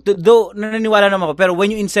example, though naniniwala naman ako, pero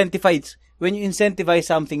when you incentivize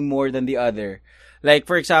something more than the other, like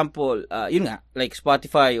for example, yun nga, like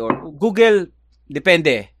Spotify or Google,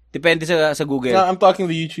 depende sa Google. No, I'm talking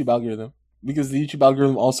the YouTube algorithm, because the YouTube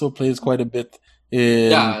algorithm also plays quite a bit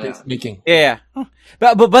in making. Yeah.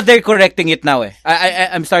 But they're correcting it now.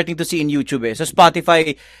 I'm starting to see in YouTube. So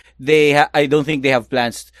Spotify, I don't think they have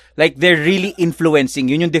plans. Like, they're really influencing.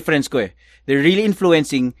 Yun yung difference ko . They're really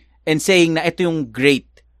influencing and saying na ito yung great.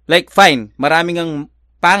 Like, fine, maraming ang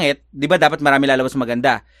pangit, di ba dapat marami lalabas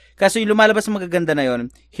maganda. Kaso yung lumalabas magaganda na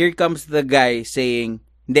yon, here comes the guy saying,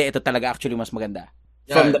 hindi, ito talaga actually mas maganda.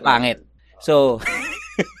 From the pangit. So,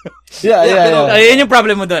 yeah. Yun yung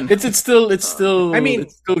problem mo dun. It's still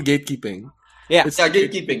gatekeeping. Yeah. It's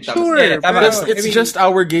gatekeeping. Sure. It's just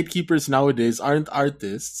our gatekeepers nowadays aren't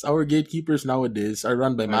artists. Our gatekeepers nowadays are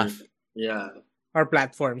run by math. Yeah. Our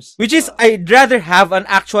platforms. Which is, I'd rather have an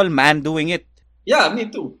actual man doing it. Yeah, me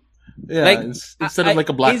too. Yeah, like, instead of like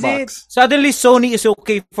a black box. Suddenly, Sony is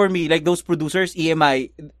okay for me. Like those producers,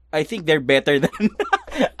 EMI, I think they're better than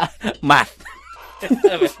math.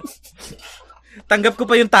 Tanggap ko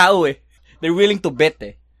pa yung tao . They're willing to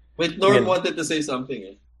bet . Wait, Norm wanted to say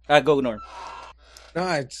something . Go, Norm. No,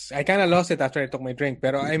 I kind of lost it after I took my drink.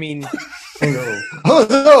 Pero I mean, oh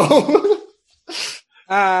no!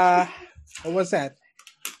 What was that?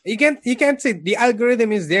 You can't say the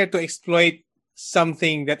algorithm is there to exploit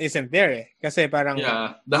something that isn't there. Kasi parang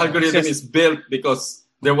the algorithm is built because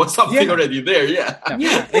there was something already there.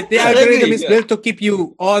 The algorithm is built to keep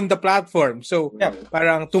you on the platform. So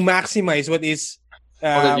parang to maximize what is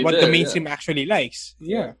what the mainstream actually likes.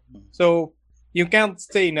 Yeah. So you can't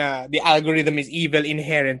say na the algorithm is evil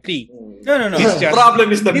inherently. No. It's just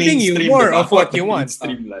problem is the giving mainstream. You more of what you want.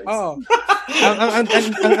 Oh. ang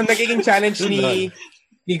nagiging challenge ni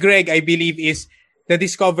Greg, I believe, is the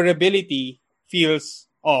discoverability feels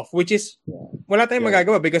off, which is wala tayong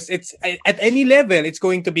magagawa because it's at any level it's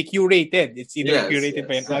going to be curated. It's either curated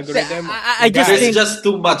by an algorithm. I just think it's just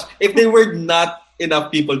too much. If there were not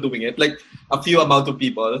enough people doing it, like a few amount of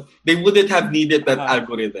people, they wouldn't have needed that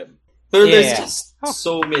algorithm. So there's just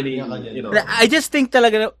so many, I just think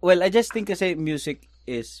talaga, kasi music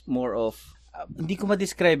is more of, hindi ko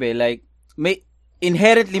ma-describe like,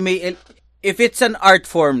 inherently if it's an art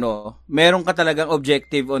form, meron ka talagang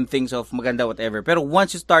objective on things of maganda, whatever. Pero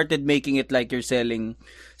once you started making it like you're selling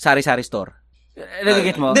sari-sari store,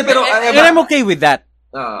 nagigit mo? I'm okay with that.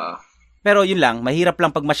 Pero yun lang, mahirap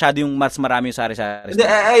lang pag masyado yung mas marami yung sari-sari store.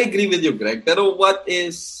 I agree with you, Greg. Pero what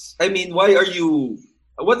is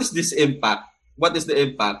this impact? What is the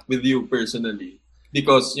impact with you personally?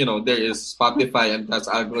 Because, there is Spotify and has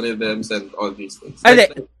algorithms and all these things.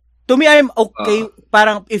 To me, I'm okay.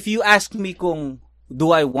 Parang if you ask me kung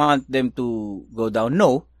do I want them to go down,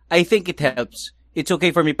 no. I think it helps. it's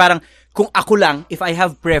okay for me. Parang kung ako lang, if I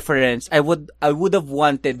have preference, I would have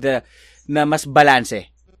wanted na mas balance.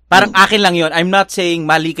 Parang akin lang 'yon. I'm not saying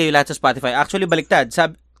mali kayo lahat sa Spotify. Actually baliktad.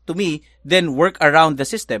 To me, then work around the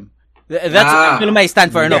system. That's actually my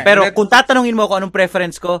stand for Pero kung tatanungin mo ako anong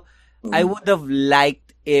preference ko, I would have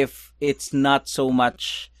liked if it's not so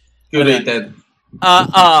much curated.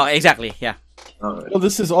 Exactly. Yeah. Well,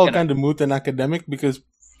 this is all kind of moot and academic because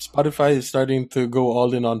Spotify is starting to go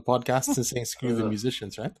all in on podcasts and saying screw the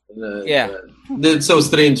musicians, right? That's so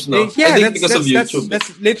strange, no? Yeah, I think because of YouTube.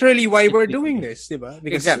 That's literally why we're doing this, diba?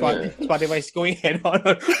 Because Spotify is going head on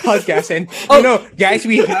podcasts. And, guys,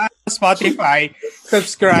 we have Spotify.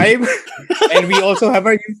 Subscribe. And we also have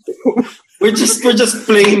our YouTube. We're just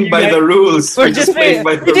playing by the rules. We're just playing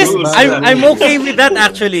by the rules. I'm okay with that,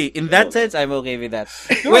 actually. In that sense, I'm okay with that.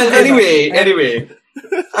 Well, anyway.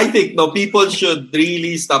 I think people should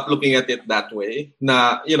really stop looking at it that way.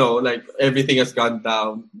 Na like everything has gone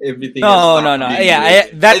down. Everything. No. Yeah,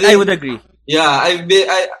 I would agree. Yeah,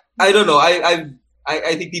 I don't know.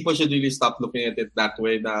 I think people should really stop looking at it that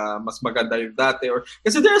way. Na mas maganda yung dati, or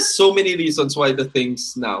kasi there are so many reasons why the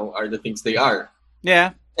things now are the things they are.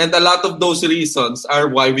 Yeah, and a lot of those reasons are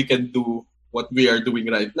why we can do what we are doing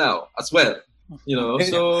right now as well.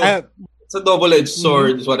 So it's a double-edged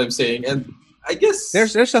sword, is what I'm saying, and. I guess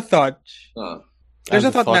there's a thought. There's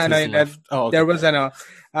a thought na there was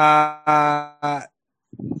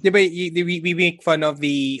we make fun of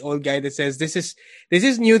the old guy that says this is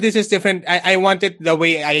new, this is different. I want it the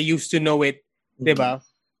way I used to know it, diba?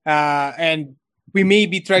 And we may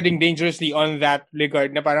be treading dangerously on that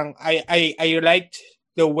regard. Na parang I liked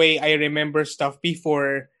the way I remember stuff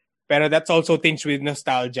before, pero that's also tinged with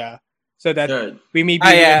nostalgia. So that we may be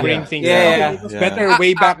remembering things. It was better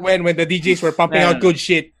way back when the DJs were pumping out good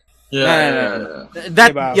shit. That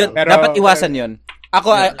dapat iwasan yun.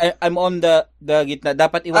 Ako, I'm on the gitna.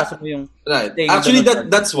 Dapat iwasan mo yung... Right. Actually,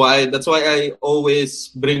 that's why I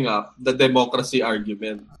always bring up the democracy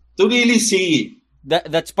argument. To really see.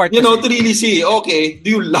 That's part to really see, okay,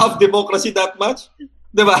 do you love democracy that much?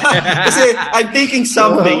 Diba? Kasi I'm taking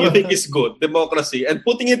something you think is good, democracy, and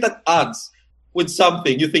putting it at odds with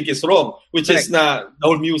something you think is wrong, which is the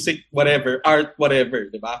whole music, whatever, art, whatever,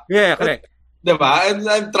 diba? Yeah, correct. Diba? And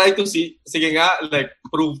I'm trying to see, sige nga, like,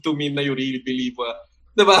 prove to me na you really believe,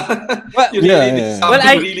 diba?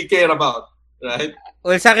 Something you really care about, right?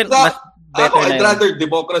 Well, sa akin, mas better I'd rather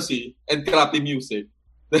democracy and crappy music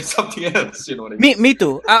than something else, you know what I mean? Me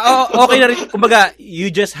too. Okay na rin, kumbaga, you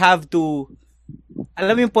just have to,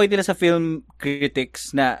 alam mo yung point nila sa film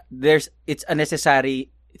critics na it's a necessary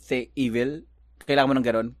evil. Kailangan mo ng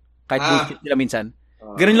gano'n. Kahit bullshit nila minsan.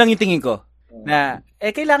 Gano'n lang yung tingin ko. Na,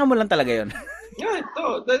 kailangan mo lang talaga yun.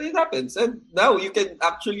 That it happens. And now you can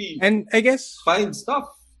actually and I guess find stuff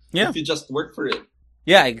if you just work for it.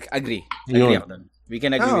 Yeah, I agree. We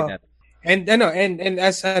can agree with that. And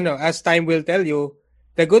as time will tell you,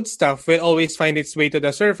 the good stuff will always find its way to the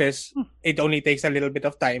surface. It only takes a little bit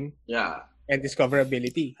of time. Yeah. And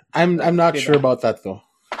discoverability. I'm not sure about that though.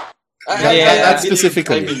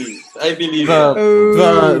 Specifically, I believe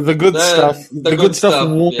the good stuff. The good stuff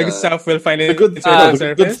won't. The good stuff will find its way to the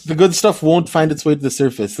surface. The good stuff won't find its way to the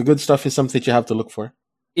surface. The good stuff is something that you have to look for.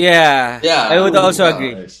 Yeah. I would also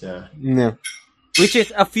agree. Yeah. Which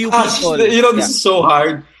is a few people. This is so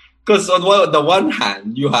hard because on the one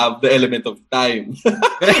hand you have the element of time,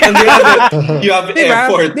 and the other you have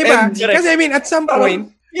effort. Because I mean, at some point,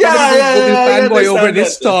 fanboy over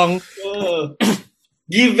this song.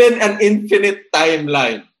 Given an infinite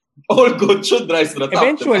timeline, all good should rise to the top.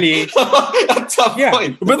 Eventually, at some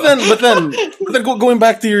point. But then, going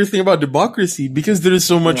back to your thing about democracy, because there is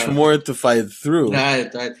so much more to fight through.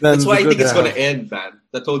 Right. That's why I think it's going to end, man.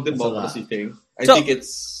 That whole democracy thing. I think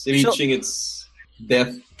it's reaching its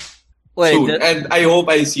death soon, and I hope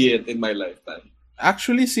I see it in my lifetime.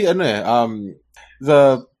 Actually,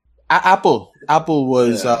 the Apple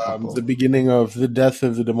was the beginning of the death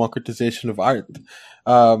of the democratization of art.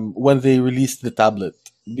 When they released the tablet,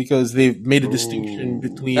 because they've made a distinction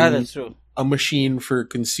between a machine for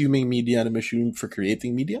consuming media and a machine for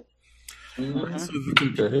creating media. Mm-hmm. So the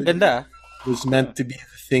computer was meant to be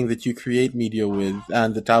the thing that you create media with,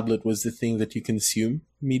 and the tablet was the thing that you consume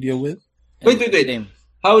media with. Wait.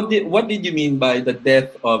 What did you mean by the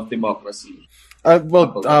death of democracy?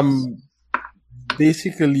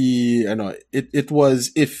 Basically, it was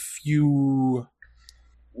if you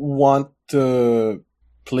want to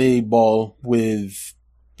play ball with,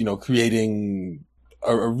 creating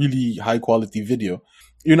a really high quality video,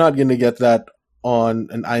 you're not going to get that on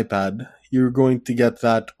an iPad. You're going to get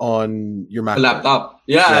that on your Mac. A laptop.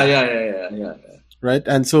 Yeah. Right?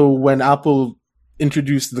 And so when Apple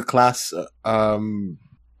introduced the class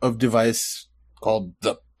of device called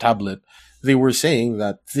the tablet, they were saying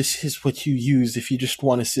that this is what you use if you just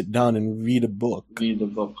want to sit down and read a book. Read a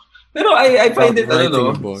book. Pero I find it, I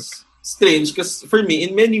don't know, strange because for me,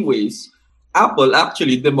 in many ways, Apple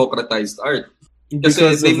actually democratized art.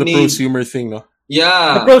 Because of the prosumer thing, no?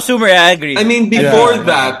 Yeah. The prosumer, I agree. I mean, before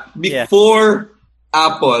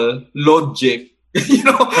Apple, Logic,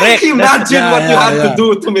 imagine what you had to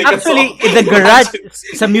do to make a song. Actually, in the garage,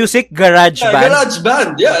 sa music, garage band. Garage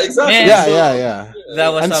band, yeah, exactly. Yeah.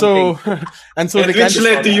 That was something. Which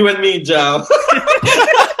led to you and me, Jao.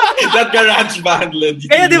 That garage band led you.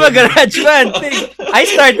 Kaya di ba garage band? I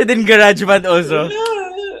started in garage band also.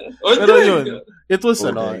 Pero yun, it was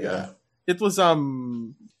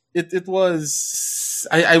it was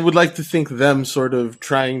I would like to think them sort of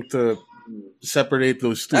trying to separate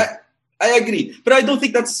those two. I agree. But I don't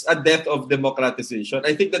think that's a death of democratization.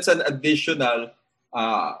 I think that's an additional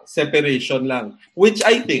separation lang. Which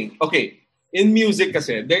I think, in music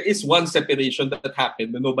kasi, there is one separation that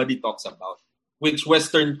happened that nobody talks about, which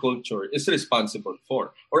Western culture is responsible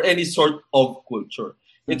for, or any sort of culture.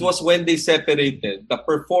 It was when they separated the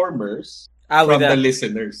performers from the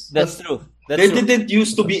listeners. That's true. There didn't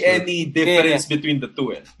used to be any difference between the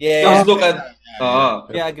two. Yeah. Just look at...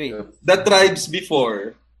 I agree. The tribes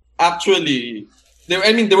before, actually, they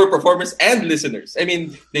were performers and listeners. I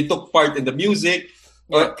mean, they took part in the music,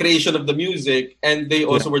 creation of the music, and they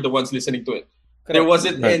also were the ones listening to it. Correct. There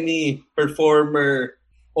wasn't any performer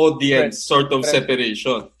audience sort of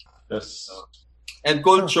separation. Yes. And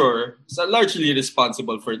culture is largely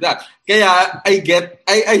responsible for that. Kaya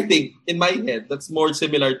I think in my head that's more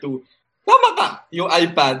similar to tama ka, yung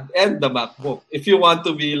iPad and the MacBook. If you want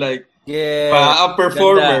to be like a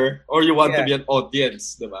performer or you want to be an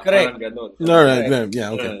audience, diba? Correct. Parang ganon. All right.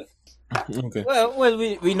 Yeah. Okay. Okay. Well,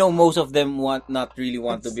 we know most of them not really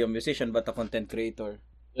want to be a musician, but a content creator.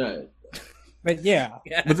 Yeah. But yeah.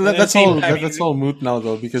 But that's all moot now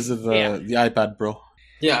though because of the iPad Pro.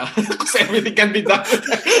 Yeah, because everything can be done.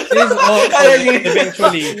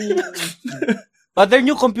 Eventually. But their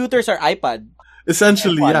new computers are iPad.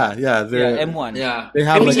 Essentially, M1. They're M1. Yeah. They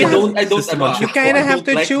have I don't you kind of have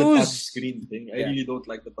to like choose. The touch screen thing. I really don't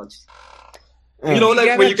like the touch. You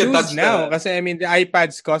where you can touch now. Because the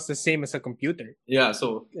iPads cost the same as a computer. Yeah,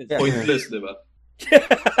 so pointless, diba?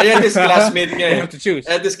 I had this classmate You have to choose.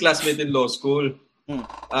 I had this classmate in law school.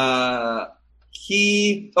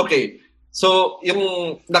 So,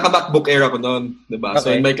 yung naka-MacBook Air ako noon, diba?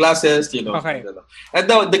 So, in my classes, And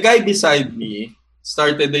the guy beside me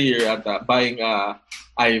started the year at buying a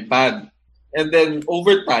iPad. And then,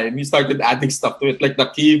 over time, he started adding stuff to it, like the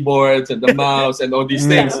keyboards and the mouse and all these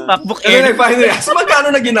things. MacBook And then Air. I finally asked,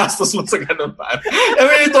 magkano na ginastos mo sa ganun pa? And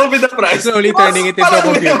when he told me the price, Slowly turning it into a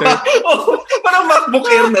computer. Parang MacBook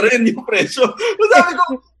Air na rin yung presyo. So, sabi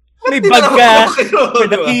ko, May bag ka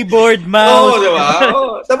with the keyboard, mouse.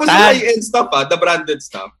 Diba? Tapos yung high-end stuff, the branded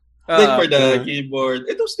stuff. Like for the keyboard.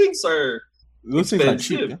 Those things are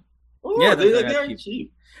expensive. They are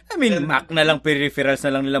cheap. I mean, Mac na lang, peripherals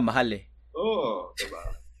na lang nila mahal eh. Diba?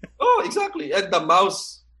 Exactly. And the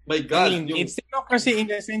mouse, my God. It's democracy in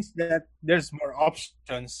the sense that there's more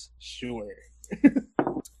options, sure.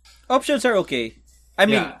 Options are okay. I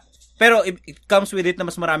mean, pero it comes with it na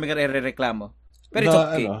mas marami ka re-reklamo. But it's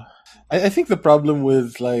okay. I think the problem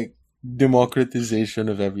with like democratization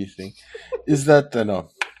of everything is that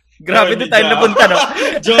Grabe na tayo napunta, no?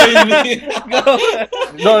 Join me.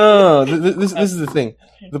 No. This is the thing.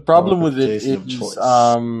 The problem with it is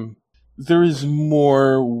there is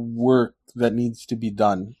more work that needs to be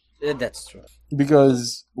done. That's true.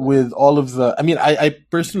 Because with all of I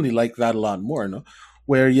personally like that a lot more, no?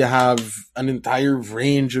 Where you have an entire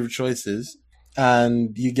range of choices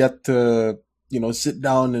and you get to sit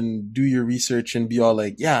down and do your research and be all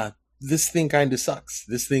like, yeah, this thing kind of sucks.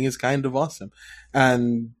 This thing is kind of awesome.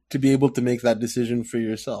 And to be able to make that decision for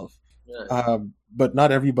yourself. Yeah. But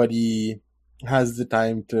not everybody has the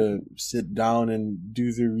time to sit down and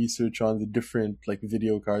do the research on the different like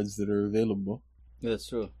video cards that are available. That's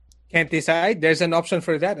true. Can't decide. There's an option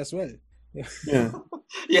for that as well. Yeah.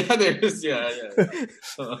 There is.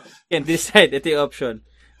 Can't decide. Ito yung option.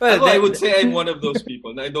 Well, I would say I'm one of those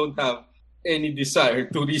people. I don't have any desire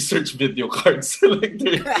to research video cards.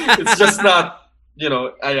 It's just not,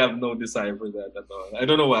 I have no desire for that at all. I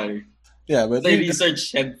don't know why. Yeah, but I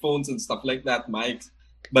research headphones and stuff like that, mics,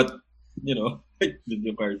 but video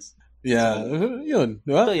cards. Yeah, yun.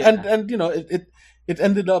 And it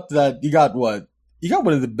ended up that you got what? You got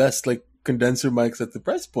one of the best like condenser mics at the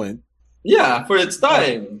price point. Yeah, for its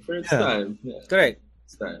time. For its time. Yeah. Correct.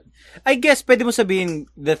 Its time. I guess pwede mo sabihin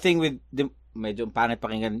the thing with medyo pangit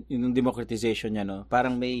pakinggan yung democratization niya, no?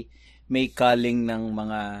 Parang may calling ng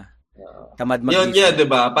mga tamad mag-isip. Yun,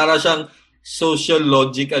 diba? Para siyang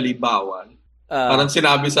sociologically bawal. Parang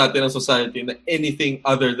sinabi sa atin ng society na anything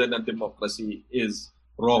other than a democracy is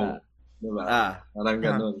wrong. Diba? Parang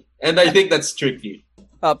ganun. And I think that's tricky.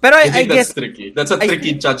 Pero I guess that's tricky. That's a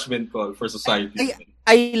tricky judgment call for society.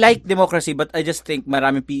 I like democracy, but I just think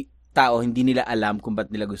maraming tao hindi nila alam kung ba't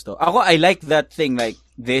nila gusto. Ako, I like that thing like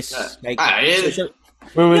this. Wait,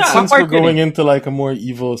 since we're going into like a more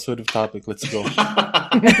evil sort of topic, let's go.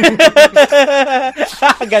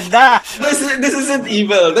 Ganda! This isn't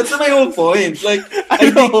evil. That's my whole point. Like, I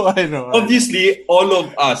know. Obviously, all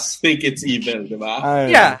of us think it's evil, diba?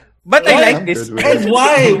 Yeah, but I like this. And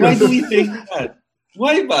why? Why do we think that?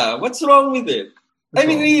 Why ba? What's wrong with it? I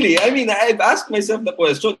mean, really, I've asked myself the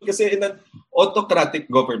question kasi in an autocratic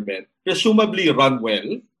government, presumably run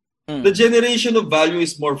well, the generation of value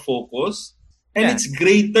is more focused and it's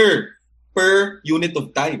greater per unit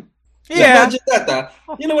of time. Yeah. Imagine that,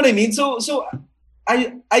 you know what I mean? So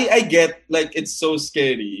I get like it's so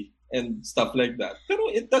scary and stuff like that. Pero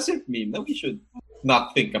it doesn't mean that we should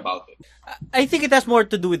not think about it. I think it has more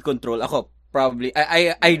to do with control. Ako, probably.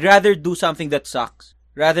 I'd rather do something that sucks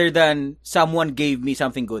rather than someone gave me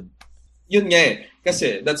something good. Yun nga eh.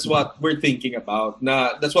 Kasi that's what we're thinking about.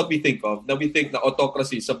 That's what we think of. Na we think na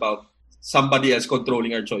autocracy is about somebody else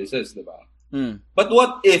controlling our choices, di ba? But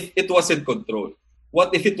what if it wasn't control?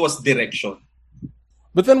 What if it was direction?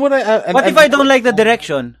 But then what if I don't like the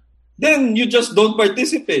direction? Then you just don't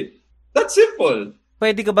participate. That's simple.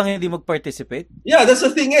 Pwede ka bang hindi mag-participate? Yeah, that's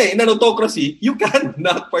the thing eh. In an autocracy, you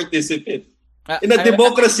cannot participate. In a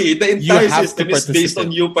democracy, the entire system is based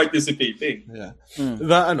on you participating. Yeah.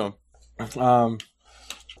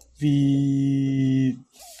 The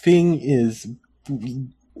thing is,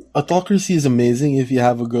 autocracy is amazing if you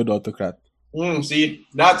have a good autocrat. See,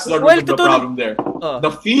 that's the root of the problem there.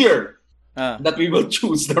 The fear that we will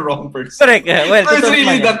choose the wrong person. Correct. It's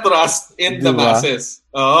really the trust in the masses.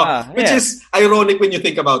 Which is ironic when you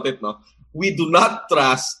think about it, no? We do not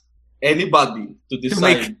trust anybody to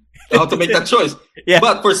decide how to make that choice.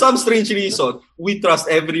 But for some strange reason, we trust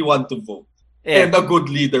everyone to vote. And a good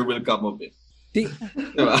leader will come of it.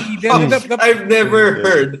 I've never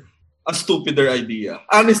heard a stupider idea.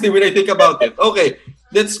 Honestly, when I think about it, okay,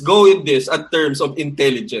 let's go in this in terms of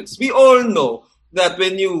intelligence. We all know that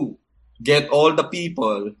when you get all the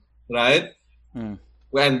people, right?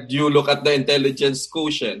 When you look at the intelligence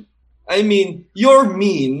quotient, I mean, your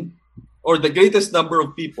mean or the greatest number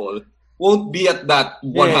of people won't be at that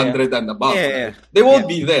 100 and above. Right? They won't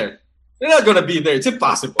be there. They're not gonna be there. It's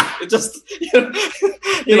impossible. It just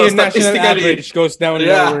statistically average goes down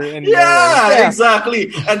lower and lower.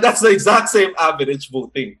 Exactly. And that's the exact same average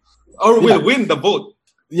voting. Or will win the vote.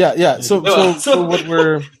 Yeah. So what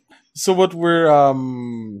we're I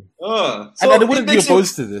wouldn't be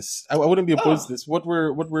opposed to this. I wouldn't be opposed to this. What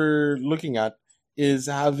we're looking at is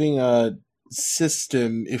having a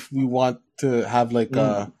system if we want to have like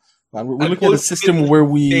we're looking at a system where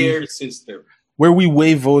we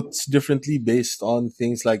weigh votes differently based on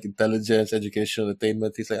things like intelligence, education,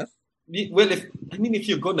 attainment, things like that. Well, if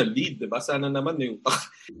you're gonna lead, diba? Sana naman yung,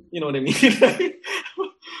 you know what I mean?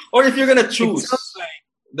 Or if you're gonna choose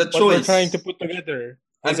the choice. What we're trying to put together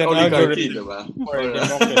as an oligarchy, diba?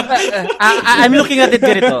 I'm looking at it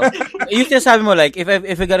ganito. Yung sinasabi mo, like, if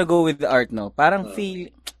I gotta go with the art, no, parang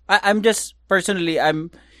I'm just, personally,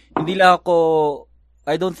 hindi lang ako,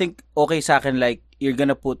 I don't think okay sa akin, like, you're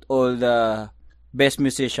gonna put all the best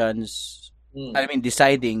musicians,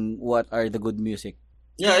 deciding what are the good music.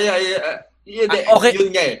 Yeah. Okay.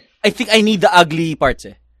 Yun nga eh. I think I need the ugly parts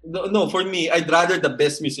eh. No, for me, I'd rather the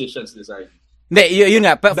best musicians decide. Hindi, yun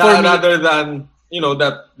nga. For me, rather than,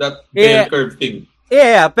 that bell curve thing.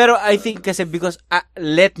 Yeah, pero I think kasi because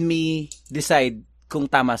let me decide kung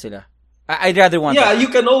tama sila. I'd rather want that. You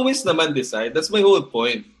can always naman decide. That's my whole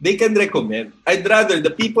point. They can recommend. I'd rather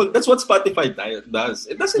the people, that's what Spotify does.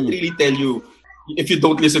 It doesn't really tell you, if you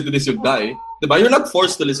don't listen to this, you'll die. Diba? You're not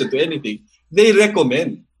forced to listen to anything. They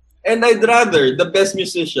recommend. And I'd rather the best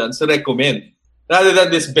musicians recommend rather than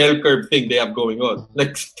this bell curve thing they have going on.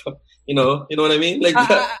 Like, you know what I mean? Like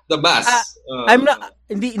the mass. I'm not,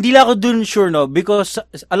 hindi lang ako dun sure, no? Because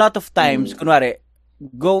a lot of times, kunwari,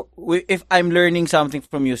 if I'm learning something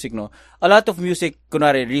from music, no? A lot of music,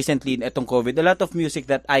 kunwari, recently, etong COVID, a lot of music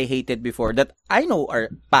that I hated before, that I know are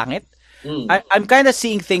pangit, I'm kind of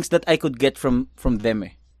seeing things that I could get from them,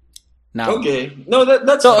 eh. Now. Okay. No,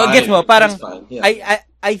 that's so, fine. Gets mo, parang, yeah.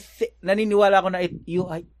 naniniwala ako na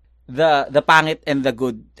the pangit and the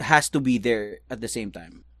good has to be there at the same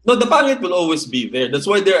time. No, the pangit will always be there. That's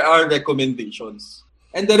why there are recommendations.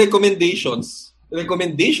 And the recommendations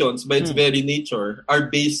by its very nature are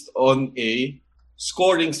based on a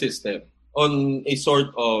scoring system, on a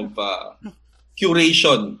sort of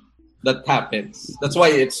curation that happens. That's why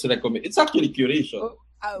it's recommended. It's actually curation.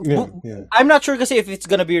 I'm not sure kasi if it's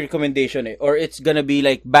gonna be recommendation or it's gonna be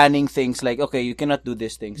like banning things like, okay, you cannot do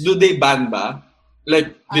these things. Do they ban ba?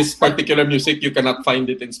 Like this particular music, you cannot find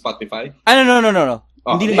it in Spotify? No.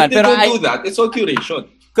 Hindi naman. If they don't do that, it's all curation.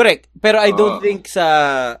 Correct. Pero I don't think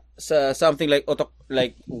sa something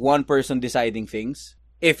like one person deciding things,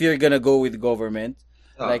 if you're gonna go with government,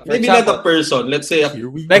 like maybe example, not a person. Let's say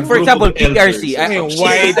like for example PRC.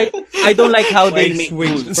 I don't like how they make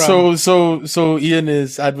rules. So Ian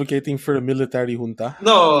is advocating for a military junta.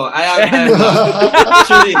 No, I am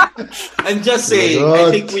actually. I'm just saying.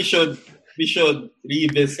 I think we should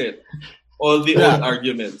revisit all the old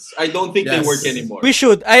arguments. I don't think they work anymore. We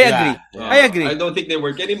should. I agree. I agree. I don't think they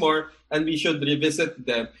work anymore, and we should revisit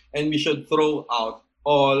them, and we should throw out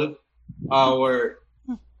all our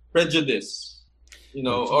prejudice.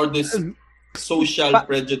 Or this social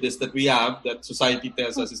prejudice that we have that society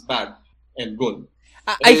tells us is bad and good.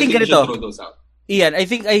 I think we should throw those out. Ian, I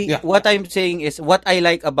think what I'm saying is what I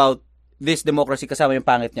like about this democracy kasama yung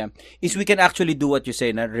pangit niya is we can actually do what you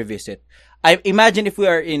say na revisit. I imagine if we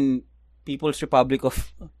are in People's Republic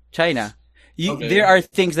of China, there are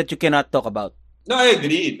things that you cannot talk about. No, I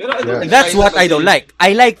agree. Pero I don't that's what I don't like.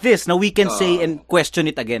 I like this. Now we can say and question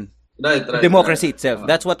it again. Right. Democracy itself.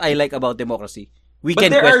 That's what I like about democracy. We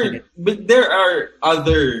can question it. But there are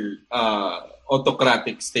other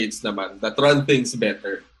autocratic states naman that run things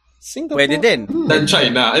better. Singapore? Pwede din. Than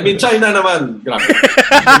China. I mean, China naman, grabe.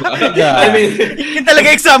 I mean, yung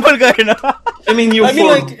talaga example ko, no? I mean,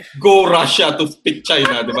 go Russia to pick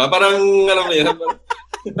China, di ba? Parang, alam mo yan.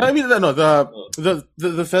 I mean, no,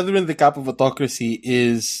 the feather in the cap of autocracy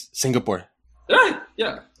is Singapore. Right,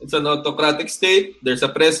 yeah. It's an autocratic state. There's a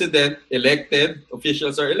president elected.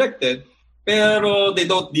 Officials are elected. Pero they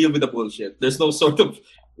don't deal with the bullshit. There's no sort of,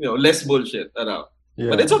 less bullshit around. Yeah.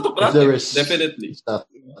 But it's autocratic, definitely.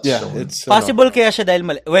 It's possible kaya siya dahil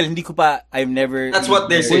maliit. Well, hindi ko pa, I've never... That's what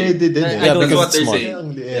they're saying. That's what they're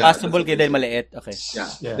saying. Possible kaya dahil maliit. Okay.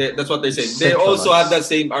 Yeah. That's what they're saying. They also have that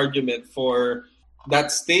same argument for that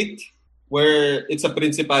state where it's a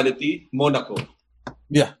principality, Monaco.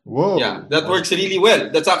 Yeah. Whoa. Yeah, that works really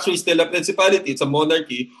well. That's actually still a principality. It's a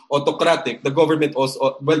monarchy, autocratic. The government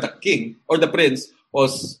the king or the prince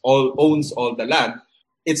owns all the land.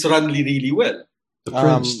 It's run really well. The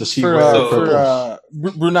prince, the sea for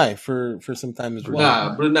Brunei for some time as well.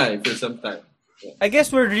 Yeah, Brunei for some time. Yeah. I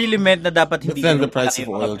guess we're really meant na dapat hindi. But then the price of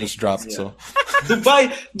oil just dropped. So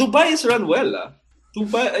Dubai is run well.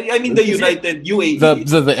 Dubai, I mean the United UAE. The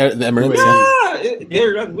Emirates. Yeah,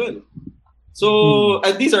 they're run well. So,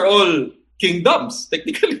 and these are all kingdoms,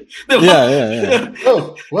 technically. Yeah.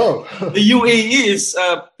 Oh, wow. The UAE is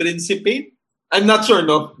Principate. I'm not sure,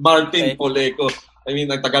 no? Martin Poleco. I mean,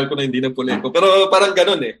 nagtagal ko na hindi ng Poleco. Pero parang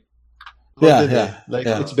ganun eh. Yeah.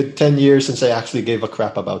 It's been 10 years since I actually gave a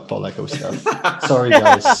crap about Poleco stuff. Sorry,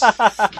 guys.